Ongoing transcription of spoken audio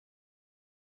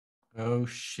Oh,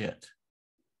 shit.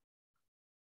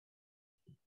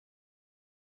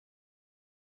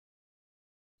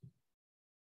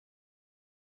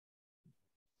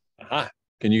 Aha.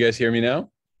 Can you guys hear me now?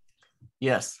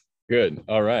 Yes. Good.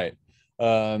 All right.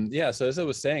 Yeah. So as I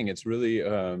was saying, it's really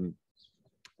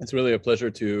a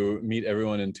pleasure to meet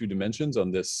everyone in two dimensions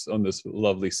on this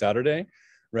lovely Saturday,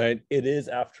 right? It is,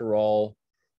 after all,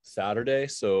 Saturday,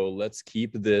 so let's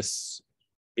keep this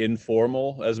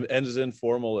informal, as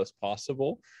informal as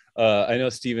possible. I know,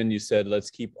 Stephen, you said let's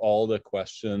keep all the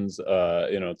questions,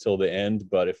 till the end.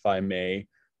 But if I may,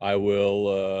 I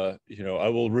will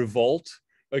revolt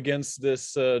against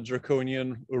this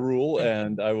draconian rule,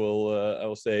 and I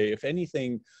will say, if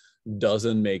anything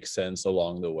doesn't make sense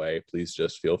along the way, please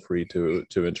just feel free to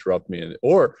interrupt me.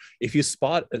 Or if you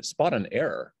spot an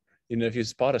error, if you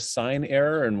spot a sign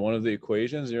error in one of the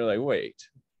equations, and you're like, wait,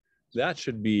 that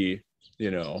should be,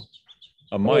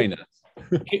 a minus.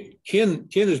 Ken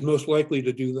is most likely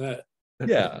to do that.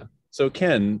 Yeah. So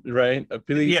Ken, right?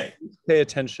 Please pay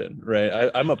attention,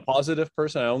 right? I'm a positive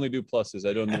person. I only do pluses.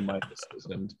 I don't do minuses,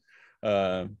 and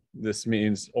this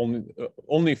means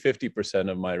only 50%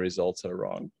 of my results are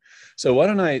wrong. So why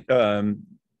don't I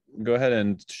go ahead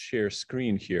and share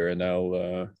screen here, and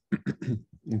I'll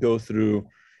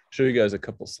show you guys a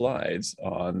couple slides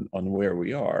on where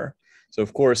we are. So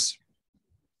of course,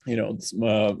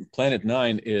 Planet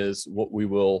 9 is what we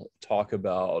will talk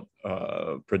about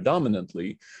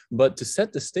predominantly. But to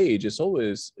set the stage, it's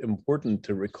always important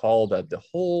to recall that the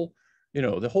whole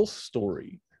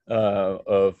story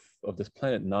of this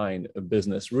Planet 9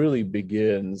 business really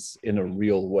begins in a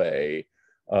real way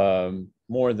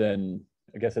more than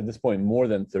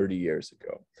 30 years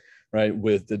ago, right?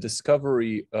 With the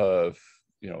discovery of,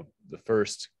 the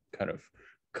first kind of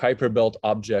Kuiper Belt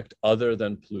object other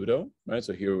than Pluto, right?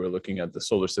 So here we're looking at the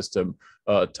solar system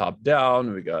top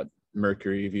down. We got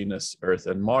Mercury, Venus, Earth,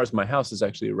 and Mars. My house is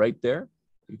actually right there.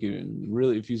 You can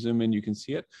really, if you zoom in, you can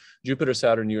see it. Jupiter,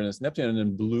 Saturn, Uranus, Neptune, and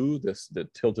in blue, the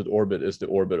tilted orbit is the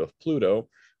orbit of Pluto.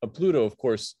 Pluto, of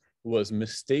course, was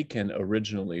mistaken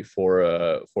originally for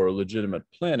a legitimate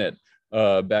planet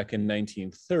back in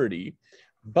 1930.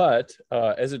 But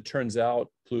as it turns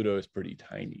out, Pluto is pretty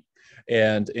tiny.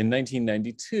 And in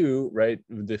 1992, right,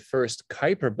 the first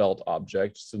Kuiper Belt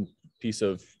object, some piece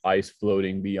of ice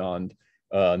floating beyond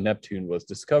Neptune, was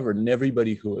discovered, and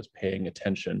everybody who was paying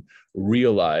attention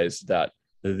realized that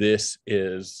this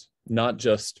is not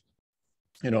just,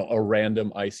 a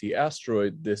random icy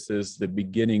asteroid. This is the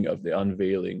beginning of the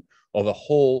unveiling of a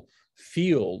whole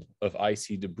field of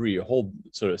icy debris, a whole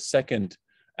sort of second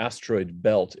asteroid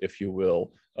belt, if you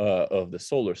will, of the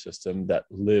solar system that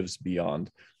lives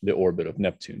beyond the orbit of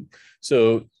Neptune.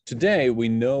 So today we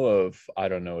know of, I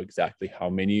don't know exactly how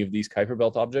many of these Kuiper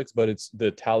Belt objects, but the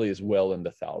tally is well in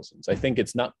the thousands. I think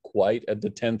it's not quite at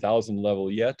the 10,000 level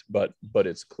yet, but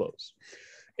it's close.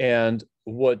 And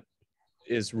what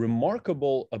is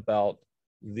remarkable about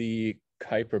the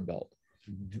Kuiper Belt,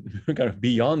 kind of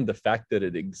beyond the fact that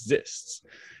it exists,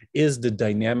 is the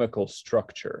dynamical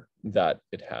structure that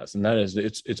it has, and that is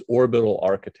its orbital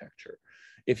architecture.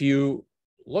 If you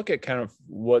look at kind of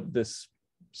what this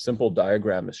simple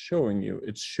diagram is showing you,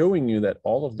 it's showing you that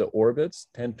all of the orbits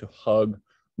tend to hug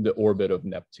the orbit of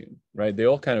Neptune, right? They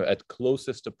all kind of, at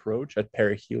closest approach, at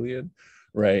perihelion,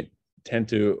 right, tend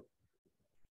to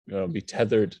be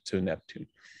tethered to Neptune.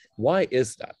 Why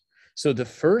is that? So the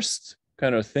first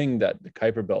kind of thing that the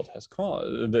Kuiper Belt has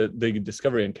caused, the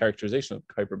discovery and characterization of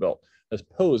the Kuiper Belt has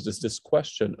posed, is this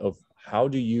question of how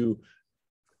do you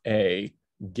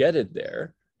get it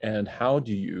there, and how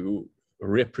do you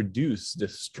reproduce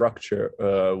this structure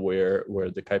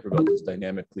where the Kuiper Belt is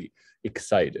dynamically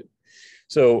excited.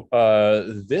 So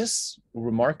this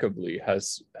remarkably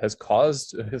has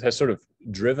sort of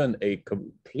driven a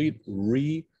complete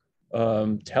retelling,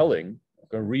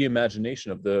 a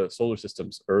reimagination of the solar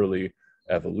system's early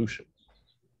evolution.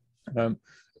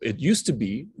 It used to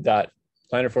be that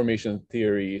planet formation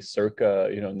theory circa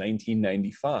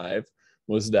 1995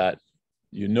 was that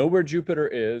where Jupiter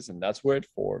is, and that's where it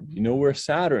formed. Where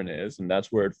Saturn is, and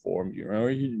that's where it formed. Where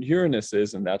Uranus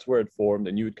is, and that's where it formed.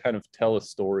 And you would kind of tell a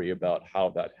story about how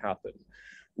that happened.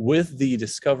 With the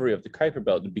discovery of the Kuiper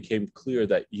Belt, it became clear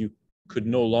that you could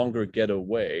no longer get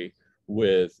away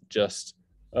with just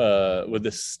with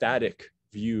the static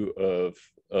view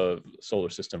of solar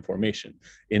system formation.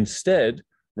 Instead,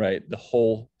 right, the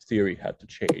whole theory had to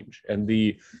change. And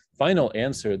the final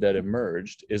answer that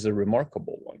emerged is a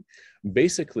remarkable one.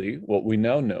 Basically, what we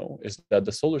now know is that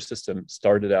the solar system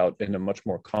started out in a much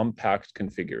more compact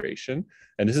configuration.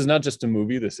 And this is not just a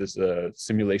movie, this is a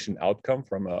simulation outcome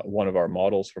from one of our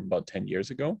models from about 10 years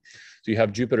ago. So you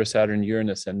have Jupiter, Saturn,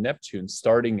 Uranus, and Neptune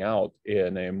starting out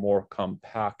in a more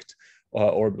compact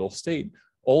orbital state,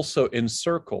 also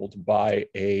encircled by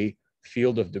a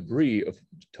field of debris of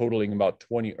totaling about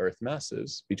 20 Earth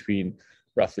masses, between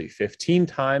roughly 15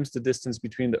 times the distance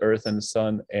between the Earth and the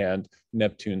Sun and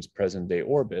Neptune's present-day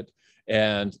orbit.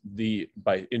 And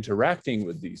by interacting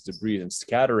with these debris and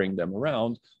scattering them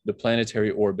around, the planetary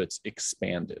orbits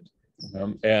expanded.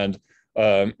 It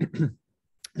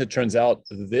turns out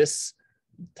these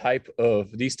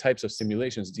types of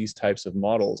simulations, these types of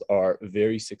models are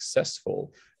very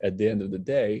successful at the end of the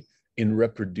day in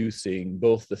reproducing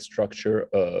both the structure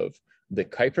of the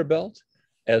Kuiper belt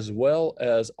as well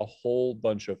as a whole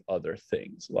bunch of other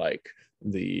things, like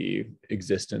the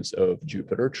existence of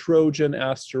Jupiter Trojan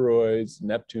asteroids,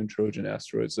 Neptune Trojan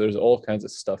asteroids. There's all kinds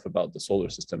of stuff about the solar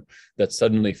system that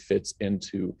suddenly fits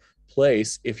into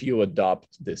place if you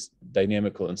adopt this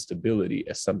dynamical instability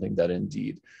as something that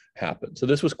indeed happened. So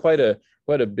this was quite a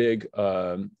big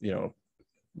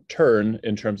turn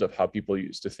in terms of how people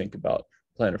used to think about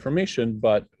planet formation.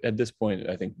 But at this point,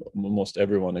 I think most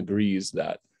everyone agrees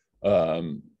that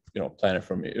planet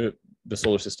formation, the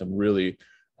solar system really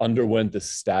underwent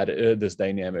this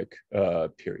dynamic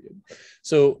period.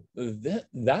 So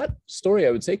that story,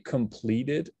 I would say,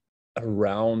 completed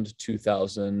around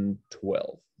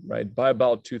 2012, right? By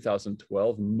about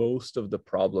 2012, most of the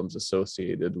problems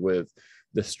associated with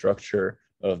the structure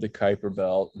of the Kuiper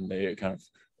belt and the kind of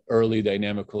early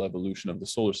dynamical evolution of the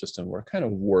solar system were kind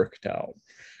of worked out.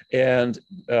 And,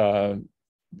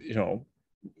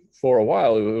 for a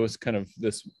while, it was kind of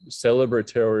this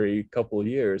celebratory couple of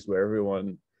years where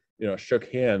everyone,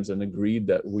 shook hands and agreed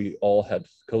that we all had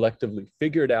collectively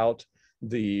figured out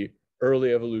the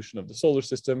early evolution of the solar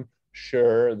system.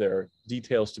 Sure, there are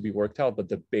details to be worked out, but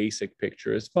the basic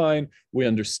picture is fine. We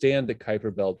understand the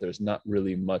Kuiper belt. There's not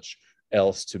really much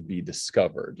else to be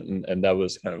discovered. And that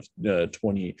was kind of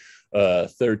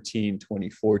 2013,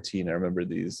 2014. I remember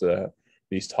these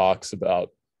talks about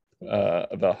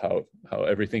how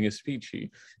everything is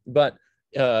peachy. But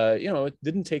it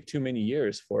didn't take too many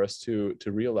years for us to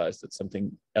realize that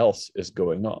something else is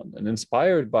going on. And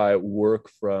inspired by work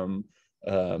from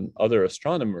other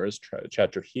astronomers,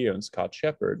 Chad Trujillo and Scott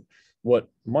Shepard, what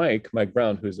Mike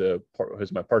Brown, who's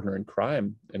my partner in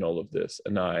crime in all of this,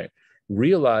 and I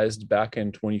realized back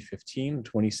in 2015,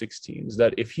 2016, is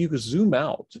that if you zoom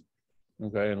out,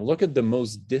 okay, and look at the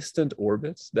most distant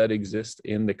orbits that exist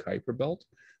in the Kuiper belt,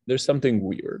 there's something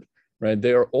weird, right?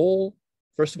 They are all,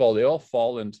 first of all, they all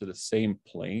fall into the same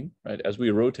plane, right? As we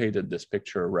rotated this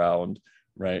picture around,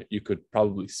 right, you could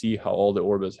probably see how all the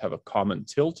orbits have a common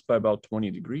tilt by about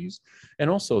 20 degrees. And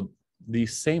also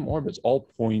these same orbits all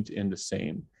point in the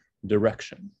same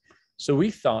direction. So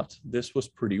we thought this was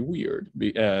pretty weird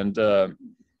and, kind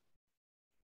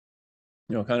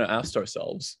of asked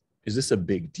ourselves, is this a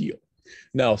big deal?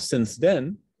 Now, since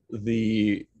then,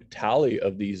 the tally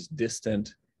of these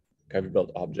distant Kuiper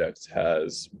belt objects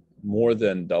has more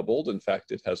than doubled. In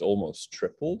fact, it has almost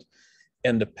tripled.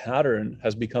 And the pattern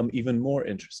has become even more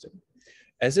interesting.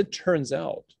 As it turns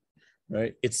out,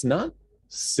 right, it's not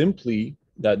simply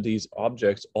that these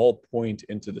objects all point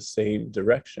into the same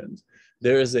directions.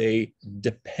 There is a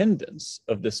dependence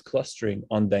of this clustering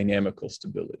on dynamical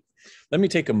stability. Let me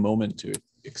take a moment to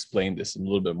explain this in a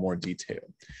little bit more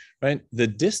detail, right? The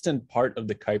distant part of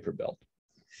the Kuiper belt,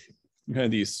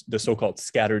 the so-called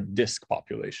scattered disk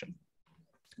population,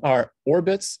 are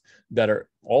orbits that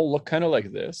all look kind of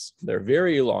like this. They're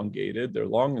very elongated, they're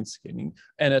long and skinny,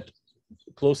 and at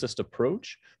closest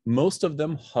approach, most of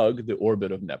them hug the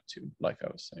orbit of Neptune, like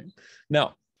I was saying.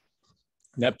 Now,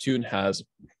 Neptune has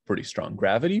pretty strong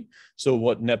gravity. So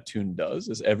what Neptune does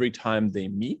is every time they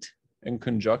meet in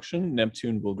conjunction,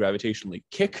 Neptune will gravitationally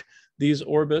kick these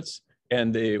orbits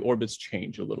and the orbits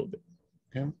change a little bit.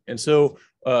 Okay? And so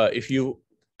if you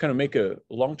kind of make a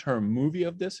long-term movie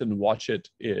of this and watch it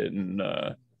in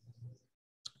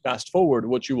fast forward,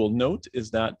 what you will note is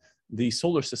that the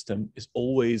solar system is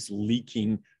always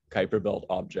leaking Kuiper belt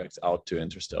objects out to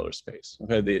interstellar space.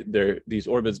 Okay, these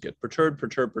orbits get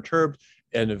perturbed,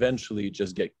 and eventually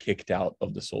just get kicked out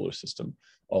of the solar system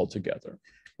altogether.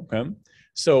 Okay,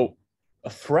 so a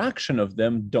fraction of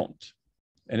them don't,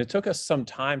 and it took us some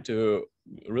time to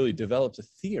really develop the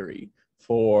theory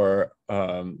for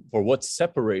what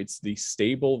separates the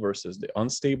stable versus the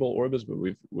unstable orbits. But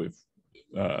we've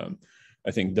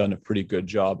I think, done a pretty good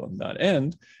job on that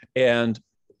end. And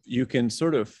you can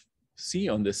sort of see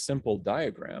on this simple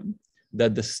diagram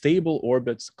that the stable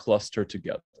orbits cluster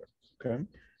together, okay?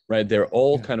 Right, they're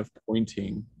all kind of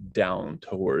pointing down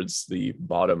towards the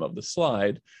bottom of the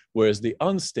slide, whereas the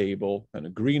unstable kind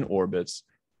of green orbits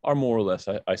are more or less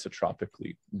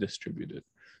isotropically distributed.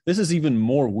 This is even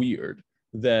more weird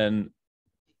than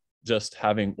just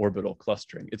having orbital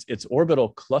clustering. It's orbital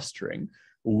clustering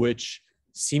which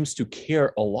seems to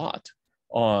care a lot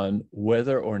on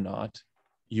whether or not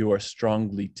you are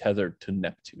strongly tethered to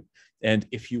Neptune. And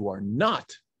if you are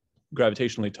not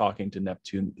gravitationally talking to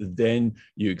Neptune, then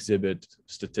you exhibit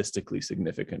statistically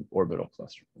significant orbital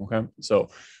clustering. Okay, so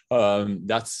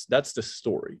that's the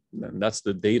story, and that's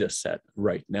the data set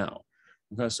right now.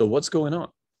 Okay, so what's going on,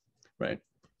 right?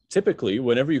 Typically,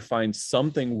 whenever you find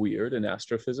something weird in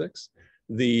astrophysics,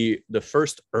 the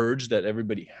first urge that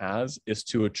everybody has is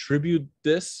to attribute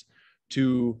this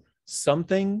to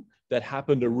something that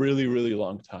happened a really, really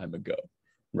long time ago,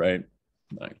 right?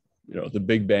 Like, you know, the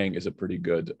Big Bang is a pretty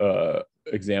good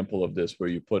example of this, where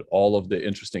you put all of the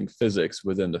interesting physics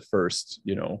within the first,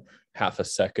 you know, half a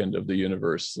second of the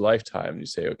universe's lifetime. You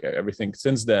say, okay, everything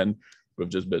since then, we've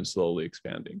just been slowly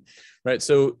expanding, right?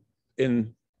 So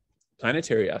in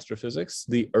planetary astrophysics,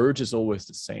 the urge is always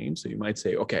the same. So you might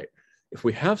say, okay, if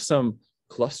we have some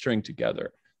clustering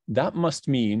together, that must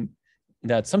mean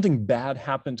that something bad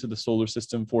happened to the solar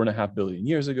system 4.5 billion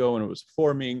years ago when it was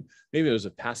forming. Maybe it was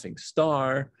a passing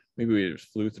star. Maybe we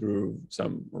just flew through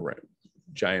some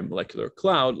giant molecular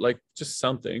cloud, like just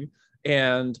something.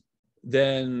 And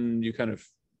then you kind of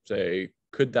say,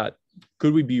 could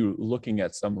we be looking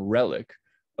at some relic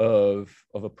of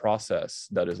a process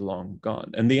that is long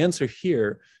gone? And the answer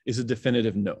here is a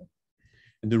definitive no.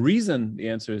 And the reason the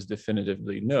answer is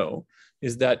definitively no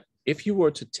is that if you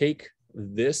were to take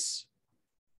this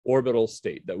orbital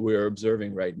state that we're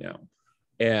observing right now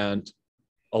and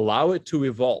allow it to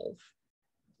evolve,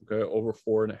 okay, over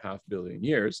 4.5 billion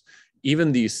years,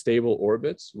 even these stable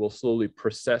orbits will slowly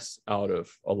process out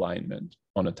of alignment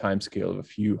on a timescale of a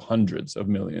few hundreds of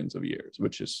millions of years,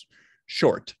 which is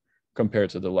short compared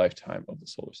to the lifetime of the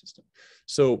solar system.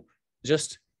 So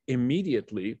just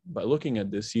immediately by looking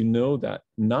at this, you know that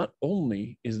not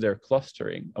only is there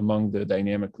clustering among the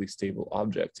dynamically stable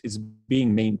objects, it's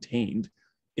being maintained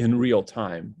in real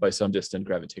time by some distant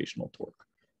gravitational torque.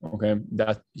 Okay,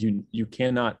 that you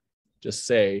cannot just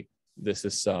say this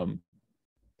is some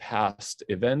past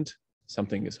event,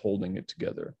 something is holding it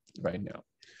together right now.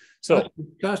 So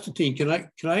Konstantin,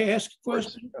 can I ask a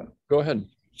question? Go ahead.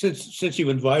 Since you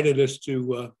invited us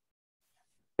to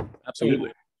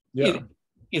absolutely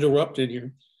interrupt in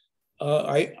here,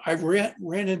 I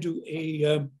ran into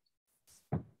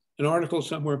an article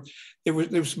somewhere. There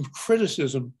was some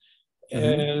criticism,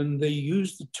 and they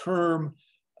used the term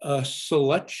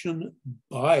selection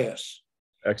bias.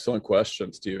 Excellent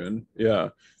question, Stephen. Yeah.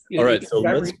 All right. So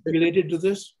let's related to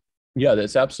this. Yeah,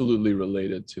 that's absolutely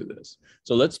related to this.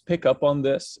 So let's pick up on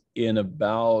this in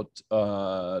about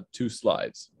 2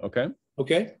 slides. Okay.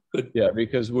 Okay. Good. Yeah,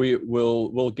 because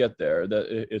we'll get there.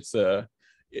 That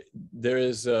there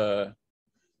is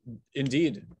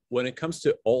indeed, when it comes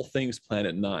to all things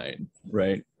Planet 9,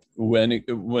 right?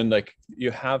 When like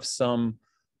you have some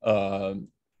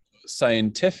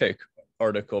scientific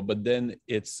article, but then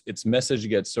its message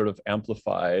gets sort of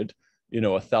amplified, you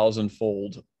know,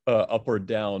 1,000-fold up or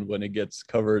down when it gets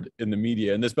covered in the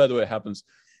media. And this, by the way, happens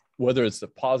whether it's the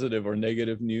positive or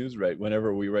negative news, right?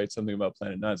 Whenever we write something about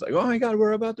Planet 9, it's like, oh my God,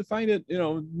 we're about to find it. You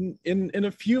know, in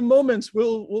a few moments,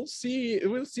 we'll see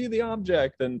the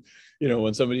object. And you know,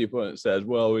 when somebody says,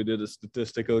 well, we did a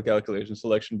statistical calculation,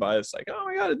 selection bias, like, oh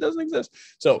my God, it doesn't exist.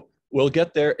 So we'll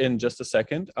get there in just a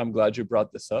second. I'm glad you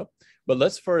brought this up. But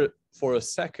let's for a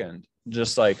second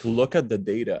just like look at the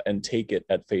data and take it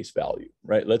at face value,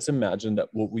 right? Let's imagine that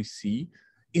what we see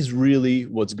is really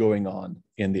what's going on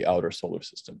in the outer solar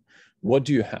system. What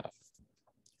do you have?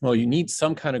 Well, you need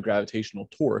some kind of gravitational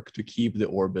torque to keep the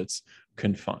orbits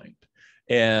confined.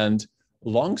 And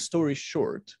long story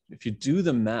short, if you do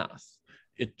the math,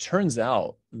 it turns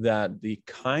out that the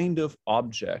kind of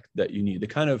object that you need, the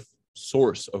kind of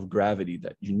source of gravity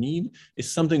that you need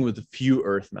is something with a few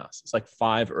Earth masses, like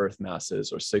 5 Earth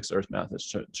masses or 6 Earth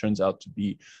masses turns out to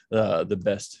be the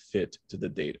best fit to the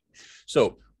data.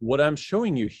 So what I'm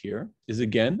showing you here is,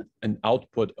 again, an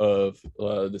output of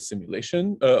the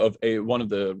simulation of one of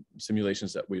the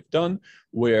simulations that we've done,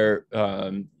 where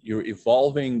you're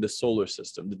evolving the solar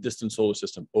system, the distant solar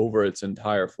system, over its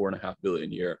entire 4.5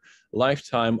 billion year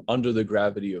lifetime under the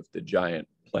gravity of the giant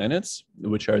planets,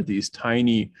 which are these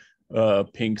tiny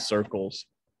pink circles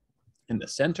in the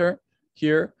center.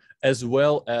 here, as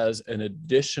well as an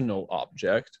additional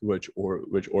object which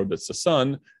orbits the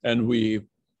sun. And we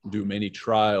do many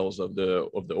trials of the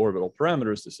orbital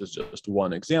parameters. This is just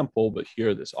one example, but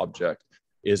here this object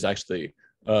is actually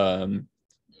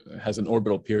has an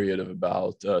orbital period of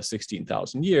about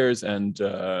 16,000 years and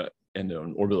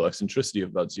an orbital eccentricity of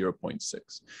about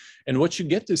 0.6. And what you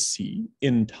get to see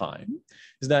in time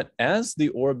is that as the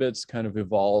orbits kind of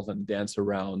evolve and dance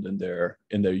around in their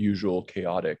usual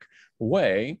chaotic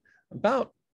way,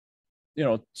 about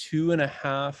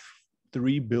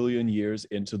 2.5–3 billion years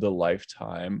into the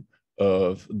lifetime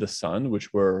of the sun,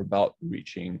 which we're about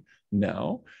reaching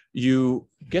now, you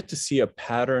get to see a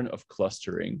pattern of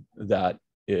clustering that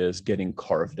is getting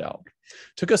carved out.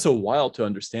 It took us a while to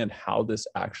understand how this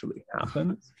actually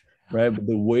happens, right? But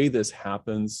the way this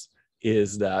happens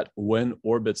is that when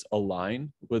orbits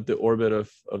align with the orbit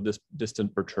of this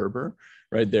distant perturber,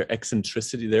 right, their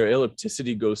eccentricity, their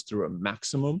ellipticity goes through a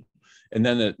maximum, and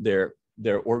then their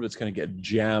orbits kind of get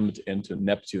jammed into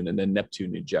Neptune, and then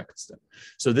Neptune ejects them.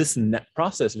 So this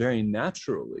process very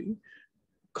naturally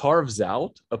carves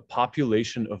out a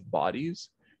population of bodies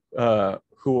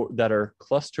that are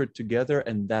clustered together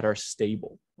and that are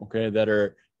stable, okay, that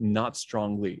are not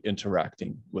strongly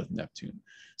interacting with Neptune.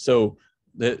 So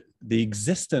the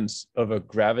existence of a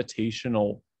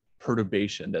gravitational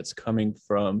perturbation that's coming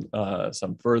from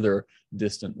some further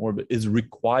distant orbit is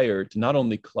required to not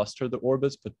only cluster the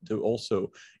orbits, but to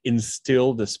also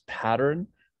instill this pattern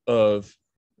of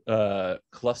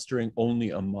clustering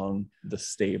only among the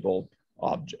stable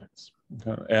objects.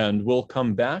 Okay. And we'll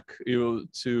come back to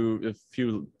a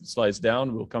few slides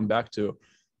down. We'll come back to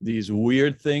these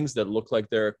weird things that look like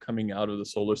they're coming out of the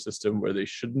solar system where they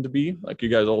shouldn't be. Like you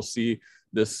guys all see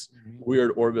this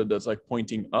weird orbit that's like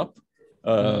pointing up.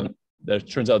 That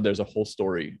turns out there's a whole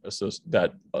story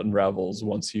that unravels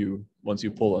once you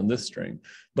pull on this string.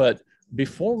 But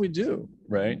before we do,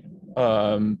 right,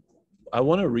 I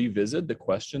want to revisit the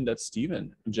question that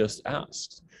Stephen just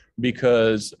asked,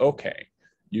 because, okay,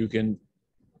 you can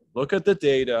look at the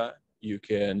data, you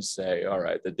can say, all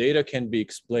right, the data can be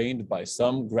explained by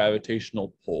some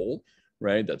gravitational pull,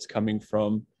 right, that's coming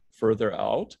from further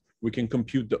out. We can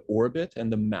compute the orbit and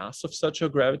the mass of such a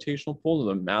gravitational pull,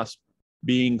 the mass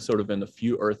being sort of in a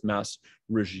few Earth mass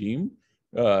regime,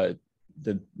 the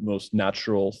most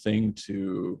natural thing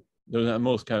the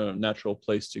most kind of natural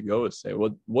place to go is say,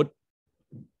 what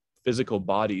physical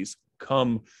bodies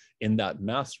come in that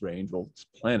mass range? Well, it's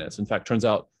planets. In fact, turns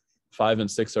out 5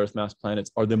 and 6 Earth mass planets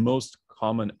are the most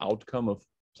common outcome of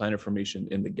planet formation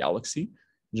in the galaxy.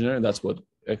 Generally, that's what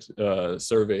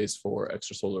surveys for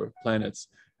extrasolar planets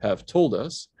have told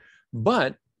us.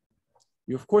 But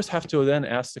you, of course, have to then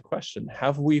ask the question,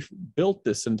 have we built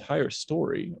this entire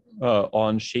story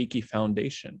on shaky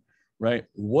foundation, right?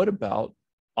 What about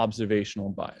observational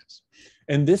bias?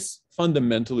 And this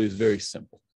fundamentally is very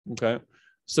simple, okay?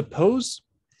 Suppose,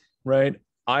 right,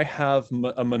 I have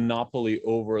a monopoly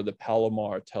over the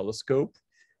Palomar telescope,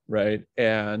 right?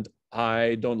 And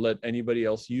I don't let anybody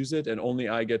else use it, and only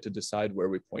I get to decide where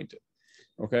we point it,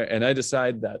 okay? And I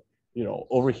decide that,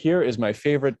 over here is my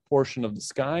favorite portion of the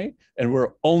sky, and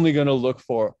we're only gonna look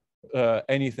for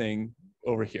anything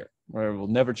over here, right? We'll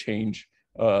never change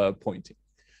pointing.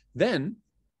 Then,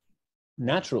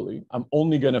 naturally, I'm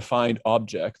only going to find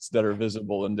objects that are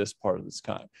visible in this part of the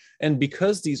sky. And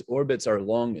because these orbits are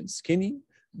long and skinny,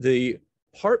 the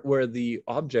part where the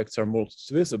objects are most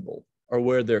visible are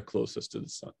where they're closest to the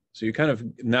sun. So you kind of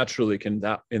naturally can,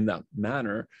 in that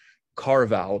manner,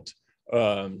 carve out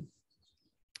an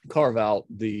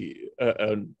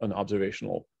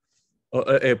observational,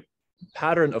 a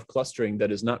pattern of clustering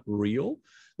that is not real,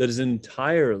 that is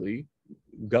entirely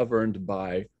governed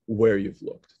by where you've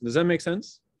looked. Does that make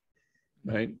sense?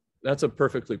 Right? That's a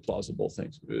perfectly plausible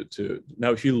thing to.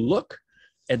 Now, if you look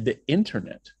at the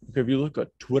internet, if you look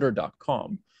at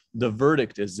twitter.com, the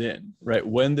verdict is in, right?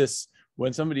 When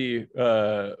somebody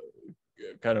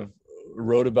kind of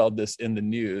wrote about this in the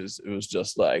news, it was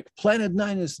just like, Planet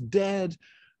 9 is dead,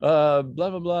 blah,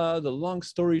 blah, blah. The long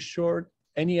story short,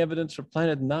 any evidence for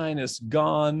Planet 9 is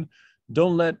gone.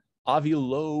 Don't let Avi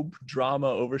Loeb drama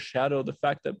overshadow the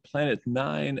fact that Planet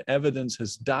 9 evidence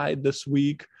has died this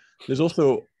week. There's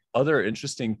also other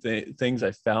interesting things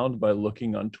I found by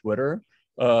looking on Twitter,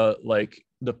 like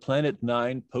the Planet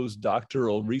 9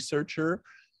 postdoctoral researcher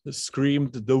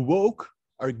screamed, "The woke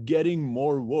are getting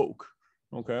more woke,"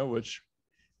 okay, which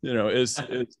is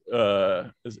it's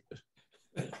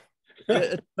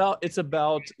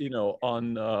about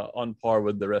on par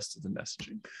with the rest of the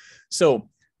messaging. So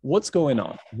what's going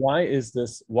on? Why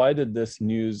did this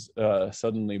news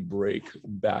suddenly break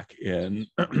back in,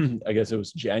 I guess it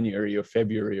was January or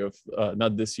February of,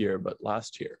 not this year, but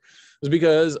last year? It was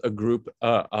because a group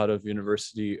out of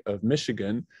University of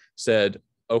Michigan said,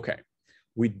 okay,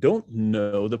 we don't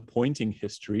know the pointing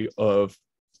history of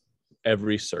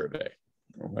every survey.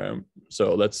 Okay?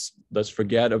 So let's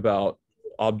forget about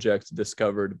objects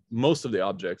discovered, most of the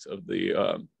objects of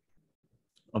the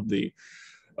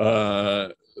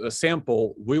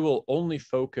sample. We will only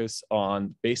focus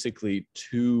on basically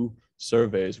 2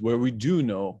 surveys where we do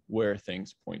know where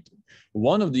things pointed.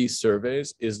 One of these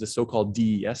surveys is the so-called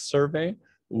DES survey,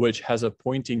 which has a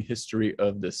pointing history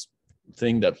of this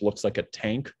thing that looks like a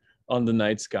tank on the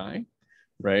night sky,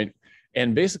 right?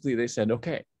 And basically they said,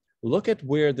 okay, look at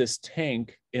where this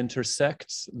tank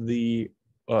intersects the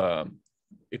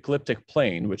ecliptic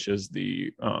plane, which is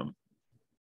the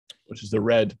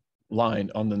red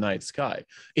line on the night sky.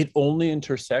 It only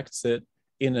intersects it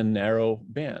in a narrow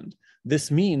band.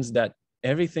 This means that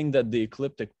everything that the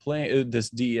ecliptic plane, this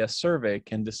DES survey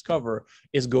can discover,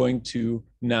 is going to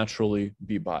naturally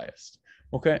be biased.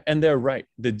 Okay, and they're right.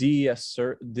 The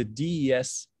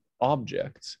DES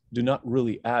objects do not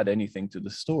really add anything to the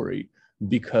story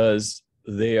because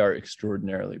they are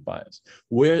extraordinarily biased.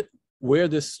 Where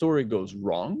this story goes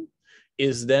wrong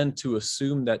is then to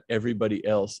assume that everybody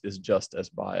else is just as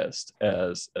biased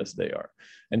as they are.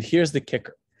 And here's the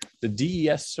kicker. The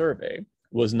DES survey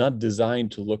was not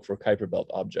designed to look for Kuiper Belt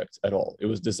objects at all. It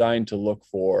was designed to look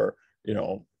for,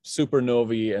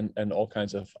 supernovae and all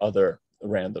kinds of other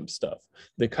random stuff.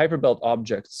 The Kuiper Belt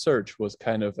object search was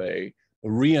kind of a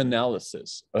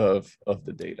reanalysis of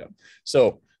the data.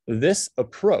 So this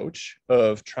approach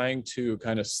of trying to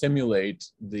kind of simulate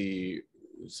the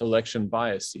selection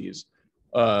biases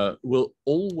will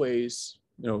always,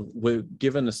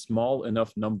 given a small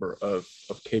enough number of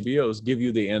KBOs, give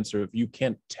you the answer of you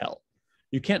can't tell.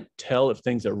 You can't tell if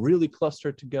things are really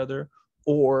clustered together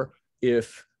or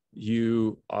if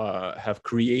you have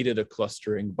created a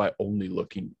clustering by only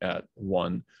looking at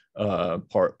one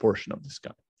portion of the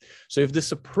sky. So if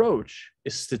this approach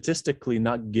is statistically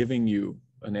not giving you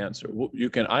an answer, you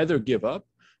can either give up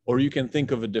or you can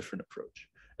think of a different approach.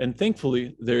 And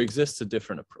thankfully, there exists a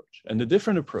different approach. And the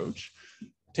different approach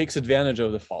takes advantage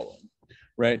of the following,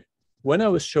 right? When I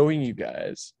was showing you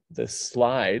guys this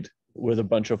slide with a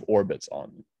bunch of orbits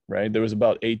on it, right? There were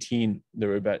about 18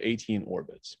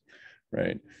 orbits,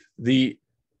 right? The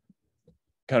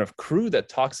kind of crew that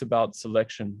talks about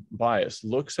selection bias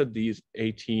looks at these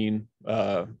 18,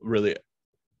 really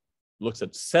looks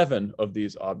at 7 of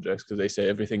these objects because they say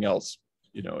everything else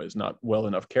is not well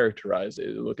enough characterized. They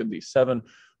look at these 7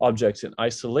 objects in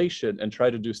isolation and try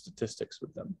to do statistics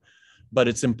with them. But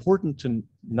it's important to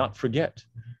not forget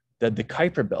that the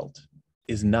Kuiper Belt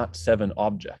is not 7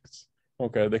 objects.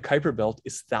 Okay, the Kuiper Belt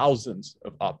is thousands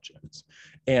of objects.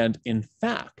 And in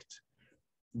fact,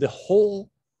 the whole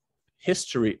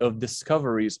history of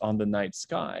discoveries on the night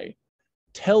sky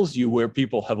tells you where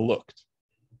people have looked.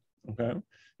 Okay,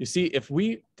 you see, if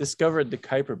we discovered the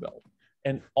Kuiper Belt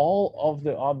and all of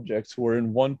the objects were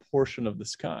in one portion of the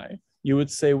sky, you would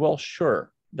say, well,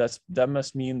 sure, that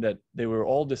must mean that they were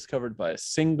all discovered by a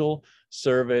single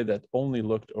survey that only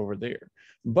looked over there.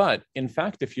 But in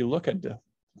fact, if you look at the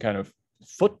kind of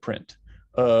footprint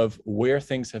of where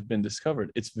things have been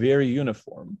discovered, it's very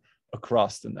uniform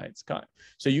across the night sky.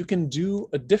 So you can do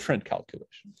a different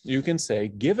calculation. You can say,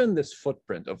 given this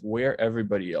footprint of where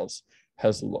everybody else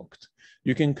has looked,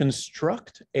 you can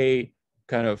construct a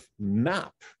kind of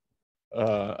map,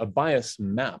 a bias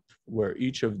map where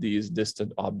each of these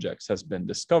distant objects has been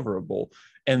discoverable,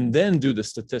 and then do the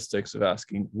statistics of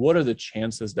asking what are the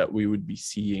chances that we would be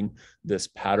seeing this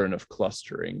pattern of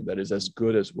clustering that is as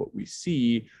good as what we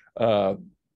see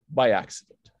by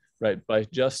accident, right? By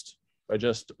just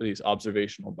these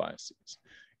observational biases.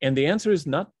 And the answer is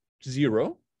not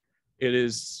 0, it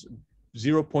is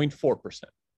 0.4%,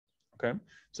 okay?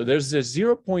 So there's a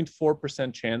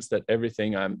 0.4% chance that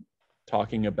everything I'm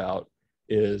talking about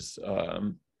is,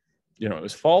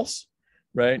 is false,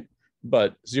 right?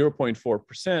 But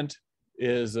 0.4%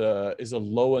 is a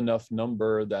low enough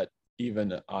number that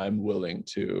even I'm willing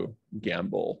to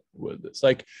gamble with this.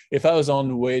 Like if I was on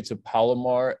the way to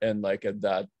Palomar and like at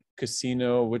that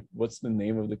casino, what's the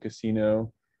name of the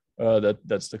casino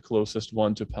that's the closest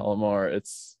one to Palomar?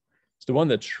 It's the one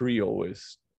that Tree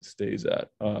always stays at.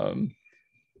 I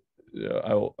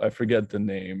forget the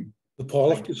name. The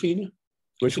Paula Casino?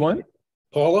 Which one?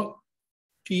 Paula?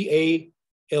 Pala?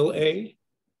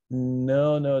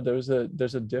 No, there's a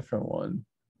different one.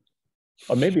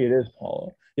 Or maybe it is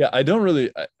Paula. Yeah, I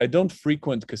don't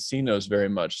frequent casinos very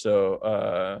much.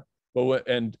 So,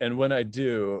 and when I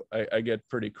do, I get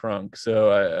pretty crunk.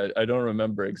 So I don't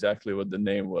remember exactly what the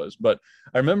name was, but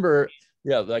I remember,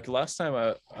 yeah, like last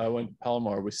time I went to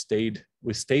Palomar, we stayed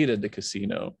at the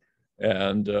casino,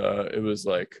 and it was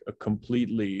like a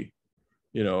completely,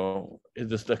 it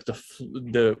was like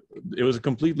it was a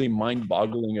completely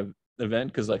mind-boggling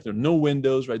event, because like there are no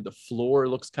windows, right? The floor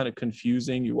looks kind of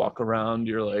confusing. You walk around,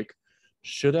 you're like,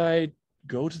 should I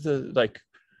go to the, like,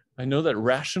 I know that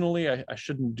rationally I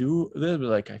shouldn't do this, but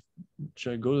like,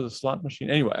 should I go to the slot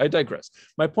machine? Anyway, I digress.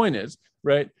 My point is,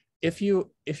 right, if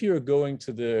you're going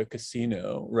to the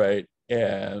casino, right,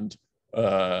 and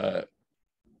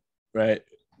right,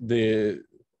 the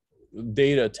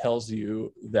data tells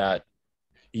you that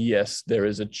yes, there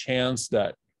is a chance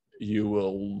that you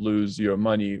will lose your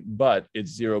money, but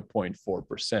it's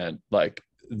 0.4%. Like,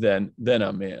 then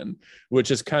I'm in, which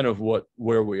is kind of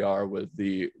where we are with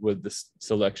the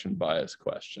selection bias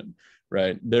question,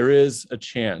 right? There is a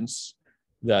chance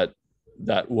that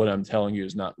what I'm telling you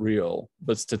is not real,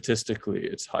 but statistically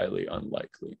it's highly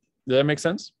unlikely. Does that make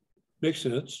sense? Makes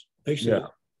sense. Makes Yeah.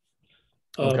 sense.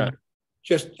 Okay.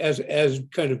 Just as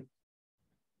kind of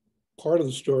part of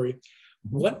the story,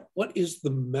 what is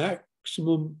the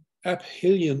maximum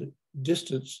aphelion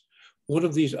distance one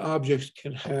of these objects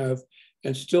can have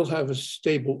and still have a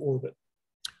stable orbit?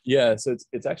 Yeah, so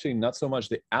it's actually not so much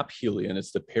the aphelion,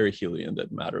 it's the perihelion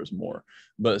that matters more.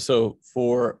 But so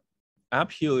for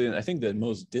aphelion, I think the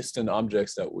most distant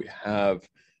objects that we have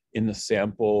in the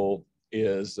sample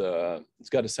is it's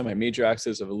got a semi-major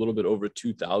axis of a little bit over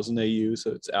 2000 AU,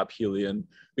 so it's aphelion.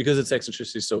 Because its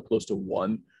eccentricity is so close to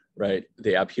 1, right?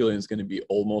 The aphelion is going to be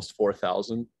almost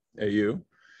 4000 AU.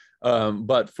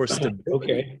 But for stability,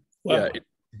 okay. Wow.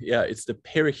 It's the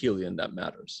perihelion that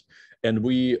matters. And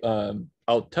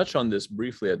I'll touch on this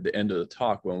briefly at the end of the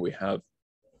talk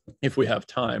if we have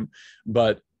time.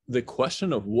 But the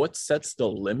question of what sets the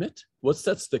limit, what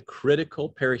sets the critical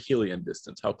perihelion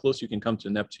distance, how close you can come to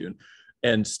Neptune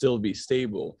and still be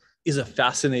stable, is a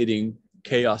fascinating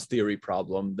chaos theory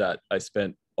problem that I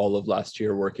spent all of last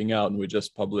year working out, and we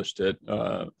just published it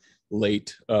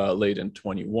late in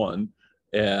 21.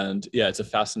 And yeah, it's a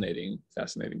fascinating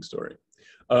story.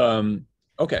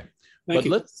 Okay. Thank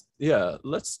you.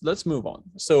 Let's move on.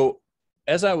 So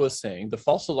as I was saying, the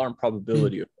false alarm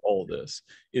probability of all this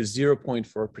is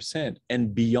 0.4%.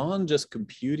 And beyond just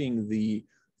computing the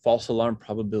false alarm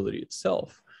probability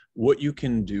itself, what you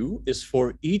can do is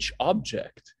for each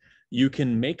object, you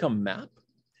can make a map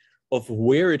of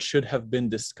where it should have been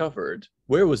discovered,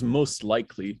 where it was most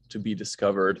likely to be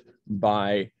discovered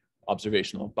by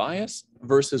observational bias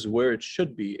versus where it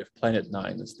should be if planet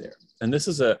 9 is there. And this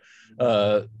is a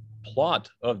plot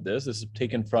of this. This is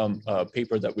taken from a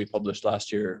paper that we published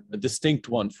last year, a distinct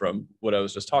one from what I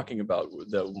was just talking about,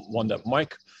 the one that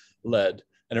Mike led.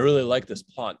 And I really like this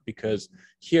plot because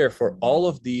here, for all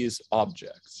of these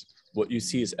objects, what you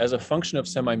see is as a function of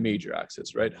semi-major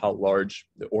axis, right? How large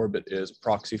the orbit is,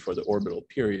 proxy for the orbital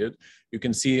period. You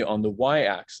can see on the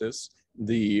y-axis,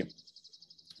 the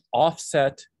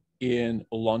offset in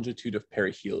longitude of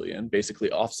perihelion, basically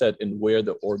offset in where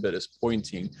the orbit is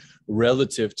pointing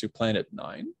relative to planet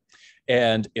 9.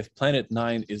 And if planet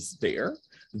 9 is there,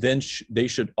 then they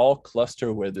should all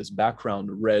cluster where this background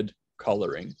red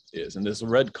coloring is. And this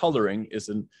red coloring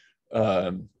is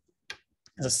a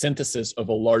synthesis of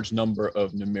a large number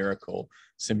of numerical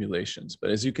simulations.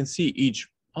 But as you can see, each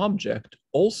object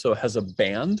also has a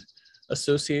band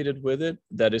associated with it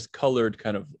that is colored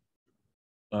kind of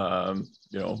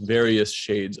various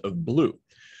shades of blue.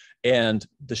 And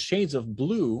the shades of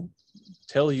blue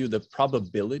tell you the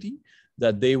probability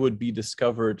that they would be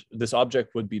discovered, this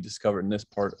object would be discovered in this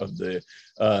part of the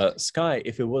sky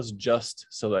if it was just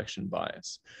selection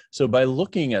bias. So by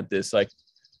looking at this, like,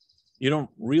 you don't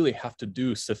really have to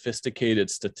do sophisticated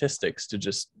statistics to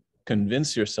just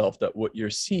convince yourself that what you're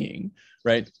seeing,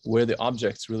 right, where the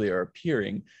objects really are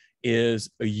appearing, is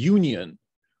a union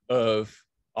of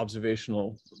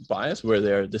observational bias, where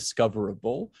they're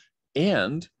discoverable,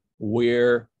 and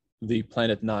where the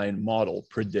Planet 9 model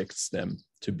predicts them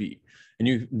to be.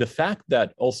 And the fact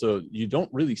that also you don't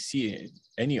really see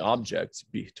any objects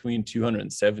between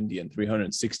 270 and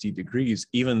 360 degrees,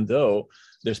 even though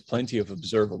there's plenty of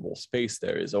observable space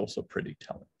there, is also pretty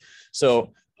telling.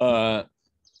 So,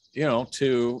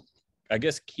 to, I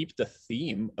guess, keep the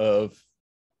theme of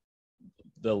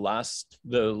the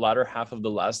latter half of the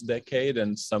last decade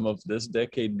and some of this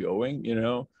decade going,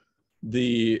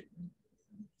 the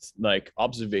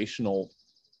observational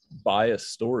buy a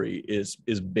story is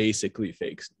basically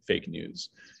fake news.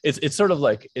 It's sort of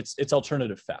like it's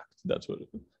alternative fact. That's what it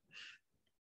is.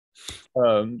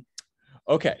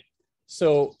 Okay,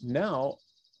 so now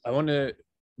I want to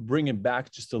bring it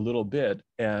back just a little bit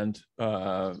and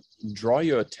draw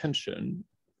your attention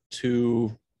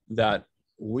to that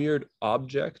weird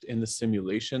object in the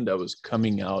simulation that was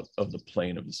coming out of the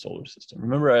plane of the solar system.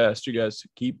 Remember, I asked you guys to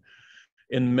keep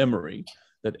in memory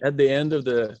that at the end of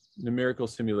the numerical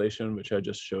simulation, which I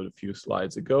just showed a few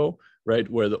slides ago, right,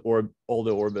 where all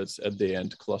the orbits at the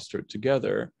end clustered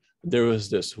together, there was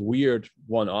this weird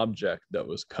one object that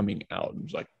was coming out. It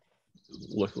was like,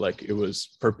 looked like it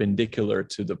was perpendicular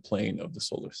to the plane of the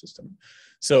solar system.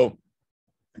 So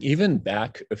even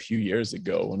back a few years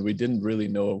ago, when we didn't really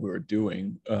know what we were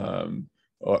doing,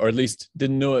 or at least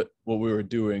didn't know what we were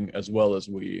doing as well as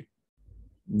we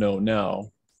know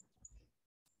now,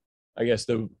 I guess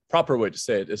the proper way to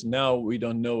say it is now we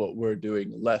don't know what we're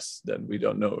doing less than we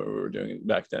don't know what we were doing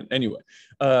back then. Anyway,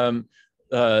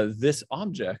 this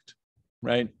object,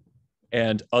 right,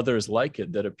 and others like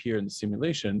it that appear in the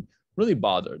simulation really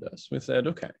bothered us. We said,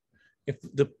 okay, if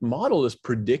the model is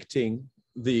predicting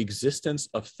the existence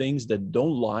of things that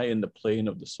don't lie in the plane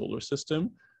of the solar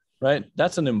system, right,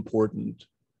 that's an important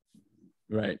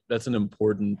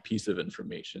piece of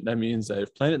information. That means that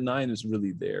if Planet 9 is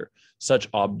really there, such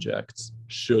objects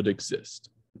should exist.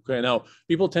 Okay, now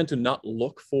people tend to not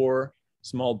look for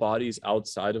small bodies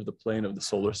outside of the plane of the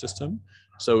solar system.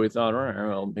 So we thought, all right,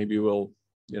 well, maybe we'll,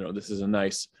 this is a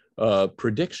nice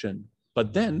prediction.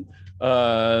 But then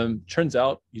turns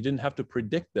out you didn't have to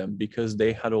predict them because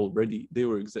they already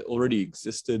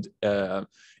existed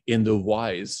in the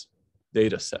WISE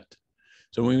data set.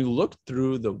 So when we looked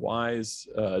through the WISE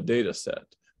data set,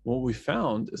 what we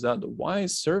found is that the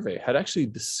WISE survey had actually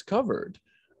discovered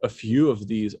a few of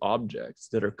these objects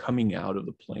that are coming out of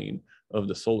the plane of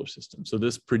the solar system. So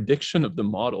this prediction of the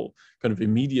model kind of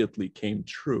immediately came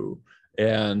true.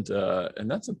 And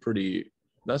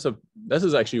this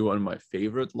is actually one of my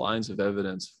favorite lines of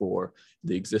evidence for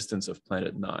the existence of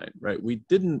Planet 9, right? We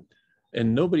didn't,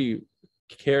 and nobody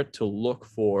cared to look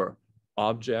for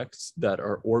objects that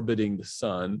are orbiting the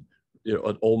sun,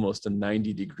 at almost a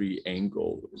 90-degree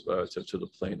angle to the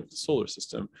plane of the solar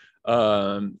system.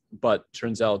 But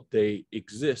turns out they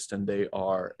exist and they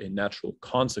are a natural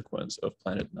consequence of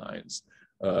Planet 9's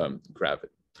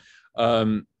gravity.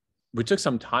 We took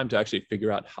some time to actually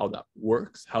figure out how that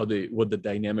works, what the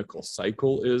dynamical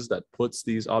cycle is that puts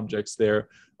these objects there.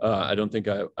 I don't think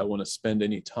I want to spend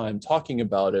any time talking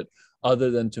about it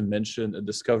other than to mention a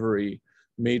discovery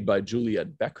made by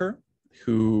Juliet Becker,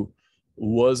 who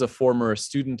was a former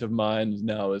student of mine,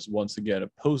 now is once again a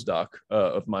postdoc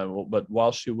of mine. But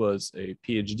while she was a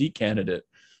PhD candidate,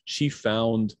 she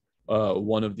found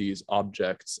one of these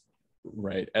objects,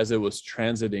 right, as it was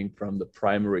transiting from the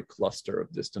primary cluster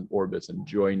of distant orbits and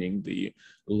joining the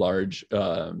large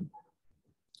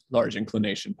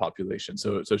inclination population.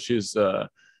 So she's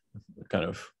kind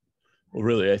of,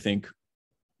 really, I think,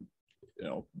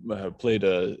 played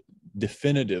a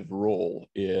definitive role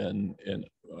in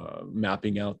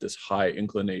mapping out this high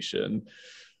inclination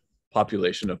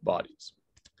population of bodies.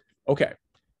 Okay,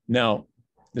 now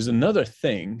there's another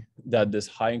thing that this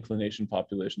high inclination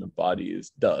population of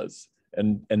bodies does,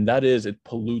 and that is it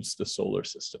pollutes the solar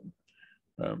system.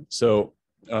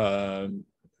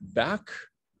 Back,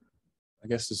 I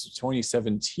guess this is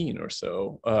 2017 or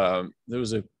so, there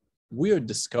was a weird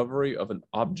discovery of an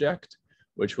object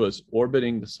which was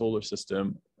orbiting the solar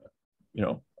system,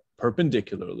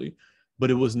 perpendicularly, but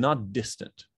it was not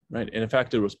distant, right? And in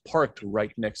fact, it was parked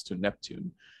right next to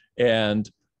Neptune. And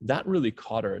that really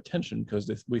caught our attention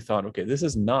because we thought, okay, this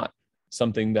is not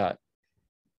something that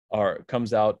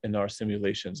comes out in our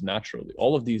simulations naturally.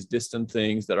 All of these distant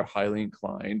things that are highly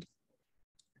inclined,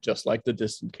 just like the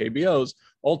distant KBOs,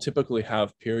 all typically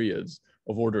have periods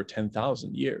of order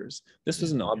 10,000 years. This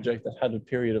was an object that had a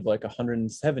period of like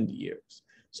 170 years.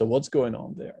 So what's going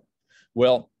on there?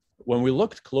 Well, when we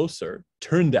looked closer,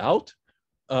 turned out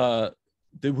that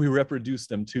we reproduced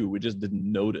them too. We just didn't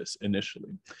notice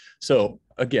initially. So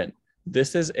again,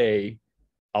 this is a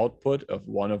output of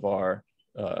one of our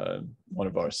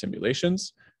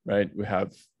simulations, right? We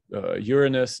have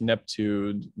Uranus,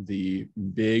 Neptune, the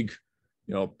big,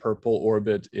 purple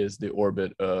orbit is the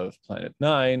orbit of Planet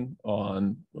 9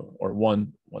 or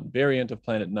one variant of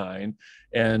Planet 9.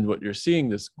 And what you're seeing,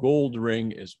 this gold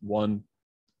ring, is one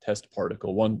test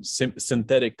particle, one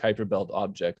synthetic Kuiper belt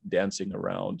object dancing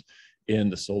around in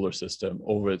the solar system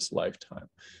over its lifetime.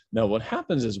 Now, what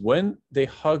happens is when they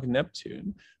hug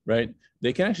Neptune, right,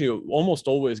 they can actually almost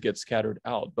always get scattered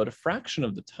out, but a fraction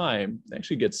of the time they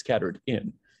actually get scattered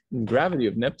in. And gravity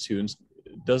of Neptune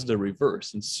does the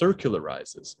reverse and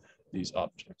circularizes these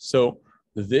objects. So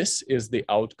this is the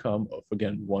outcome of,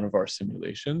 again, one of our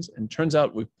simulations. And turns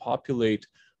out we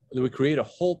create a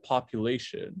whole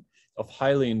population of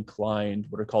highly inclined,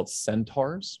 what are called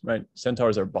centaurs, right?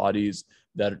 Centaurs are bodies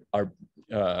that are,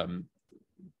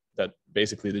 that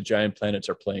basically the giant planets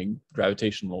are playing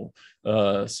gravitational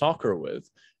soccer with.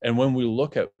 And when we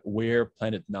look at where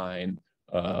Planet 9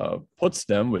 puts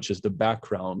them, which is the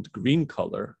background green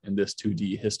color in this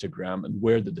 2D histogram, and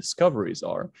where the discoveries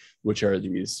are, which are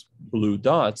these blue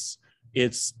dots,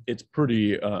 it's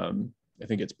pretty, I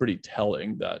think it's pretty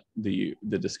telling that the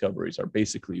discoveries are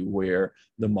basically where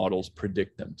the models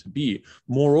predict them to be.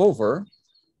 Moreover,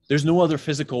 there's no other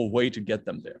physical way to get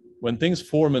them there. When things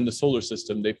form in the solar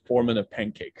system, they form in a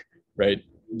pancake, right?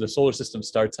 The solar system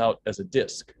starts out as a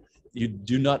disk. You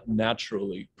do not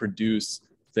naturally produce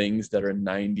things that are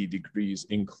 90 degrees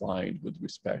inclined with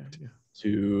respect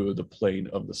to the plane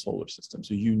of the solar system.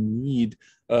 So you need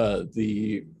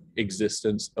the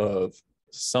existence of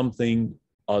something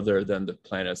other than the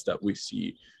planets that we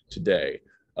see today.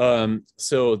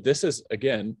 So this is,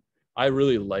 again, I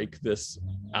really like this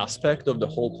aspect of the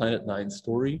whole Planet 9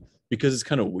 story because it's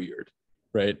kind of weird,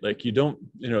 right? Like you don't,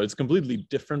 it's completely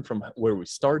different from where we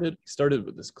started. We started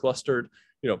with this clustered,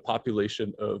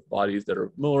 population of bodies that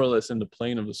are more or less in the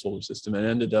plane of the solar system, and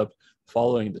ended up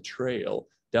following the trail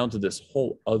down to this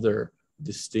whole other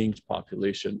distinct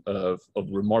population of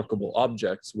remarkable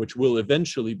objects, which will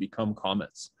eventually become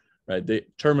comets, right? The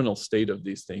terminal state of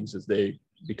these things is they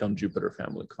become Jupiter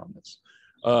family comets.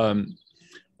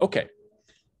 Okay,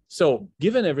 so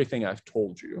given everything I've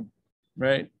told you,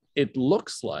 right, it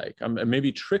looks like, I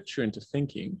maybe tricked you into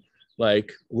thinking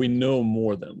like we know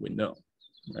more than we know,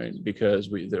 right? Because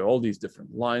there are all these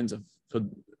different lines of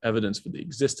evidence for the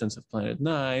existence of Planet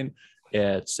 9,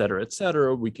 et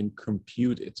cetera, we can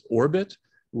compute its orbit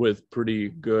with pretty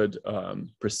good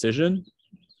precision,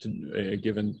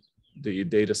 given the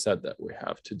data set that we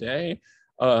have today.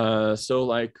 So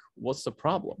like, what's the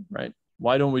problem, right?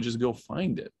 Why don't we just go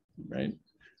find it, right?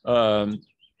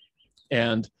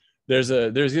 And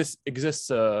exists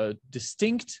a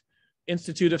distinct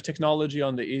Institute of Technology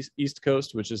on the East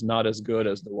Coast, which is not as good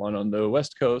as the one on the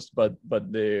West Coast, but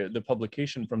the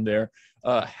publication from there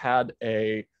had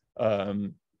a,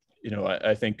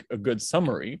 I think a good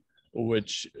summary,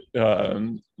 which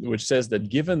says that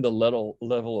given the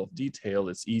level of detail,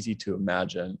 it's easy to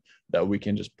imagine that we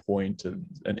can just point to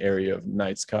an area of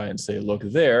night sky and say, look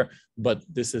there, but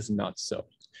this is not so.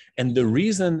 And the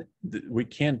reason that we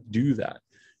can't do that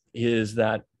is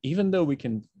that even though we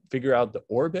can figure out the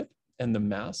orbit and the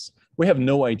mass, we have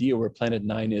no idea where Planet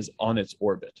 9 is on its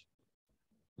orbit.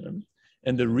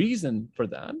 And the reason for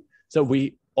that is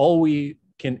that all we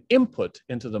can input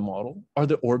into the model are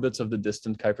the orbits of the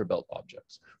distant Kuiper Belt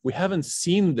objects. We haven't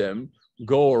seen them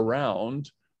go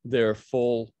around their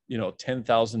full,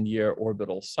 10,000 year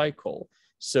orbital cycle.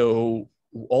 So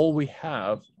all we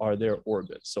have are their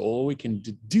orbits. So all we can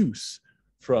deduce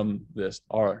from this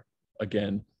are,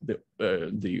 again,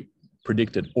 the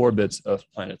predicted orbits of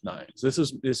Planet 9. So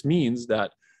this means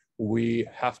that we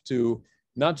have to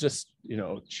not just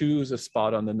choose a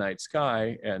spot on the night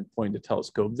sky and point the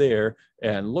telescope there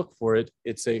and look for it.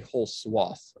 It's a whole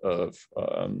swath of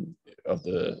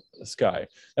the sky.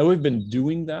 And we've been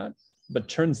doing that, but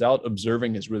turns out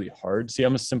observing is really hard. See,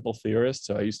 I'm a simple theorist,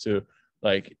 so I used to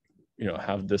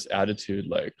have this attitude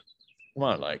like, come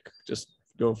on, like just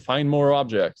go find more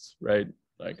objects, right?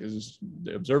 Like it's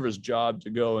the observer's job to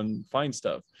go and find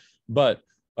stuff. But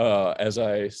as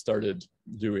I started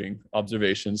doing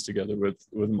observations together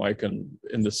with Mike and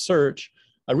in the search,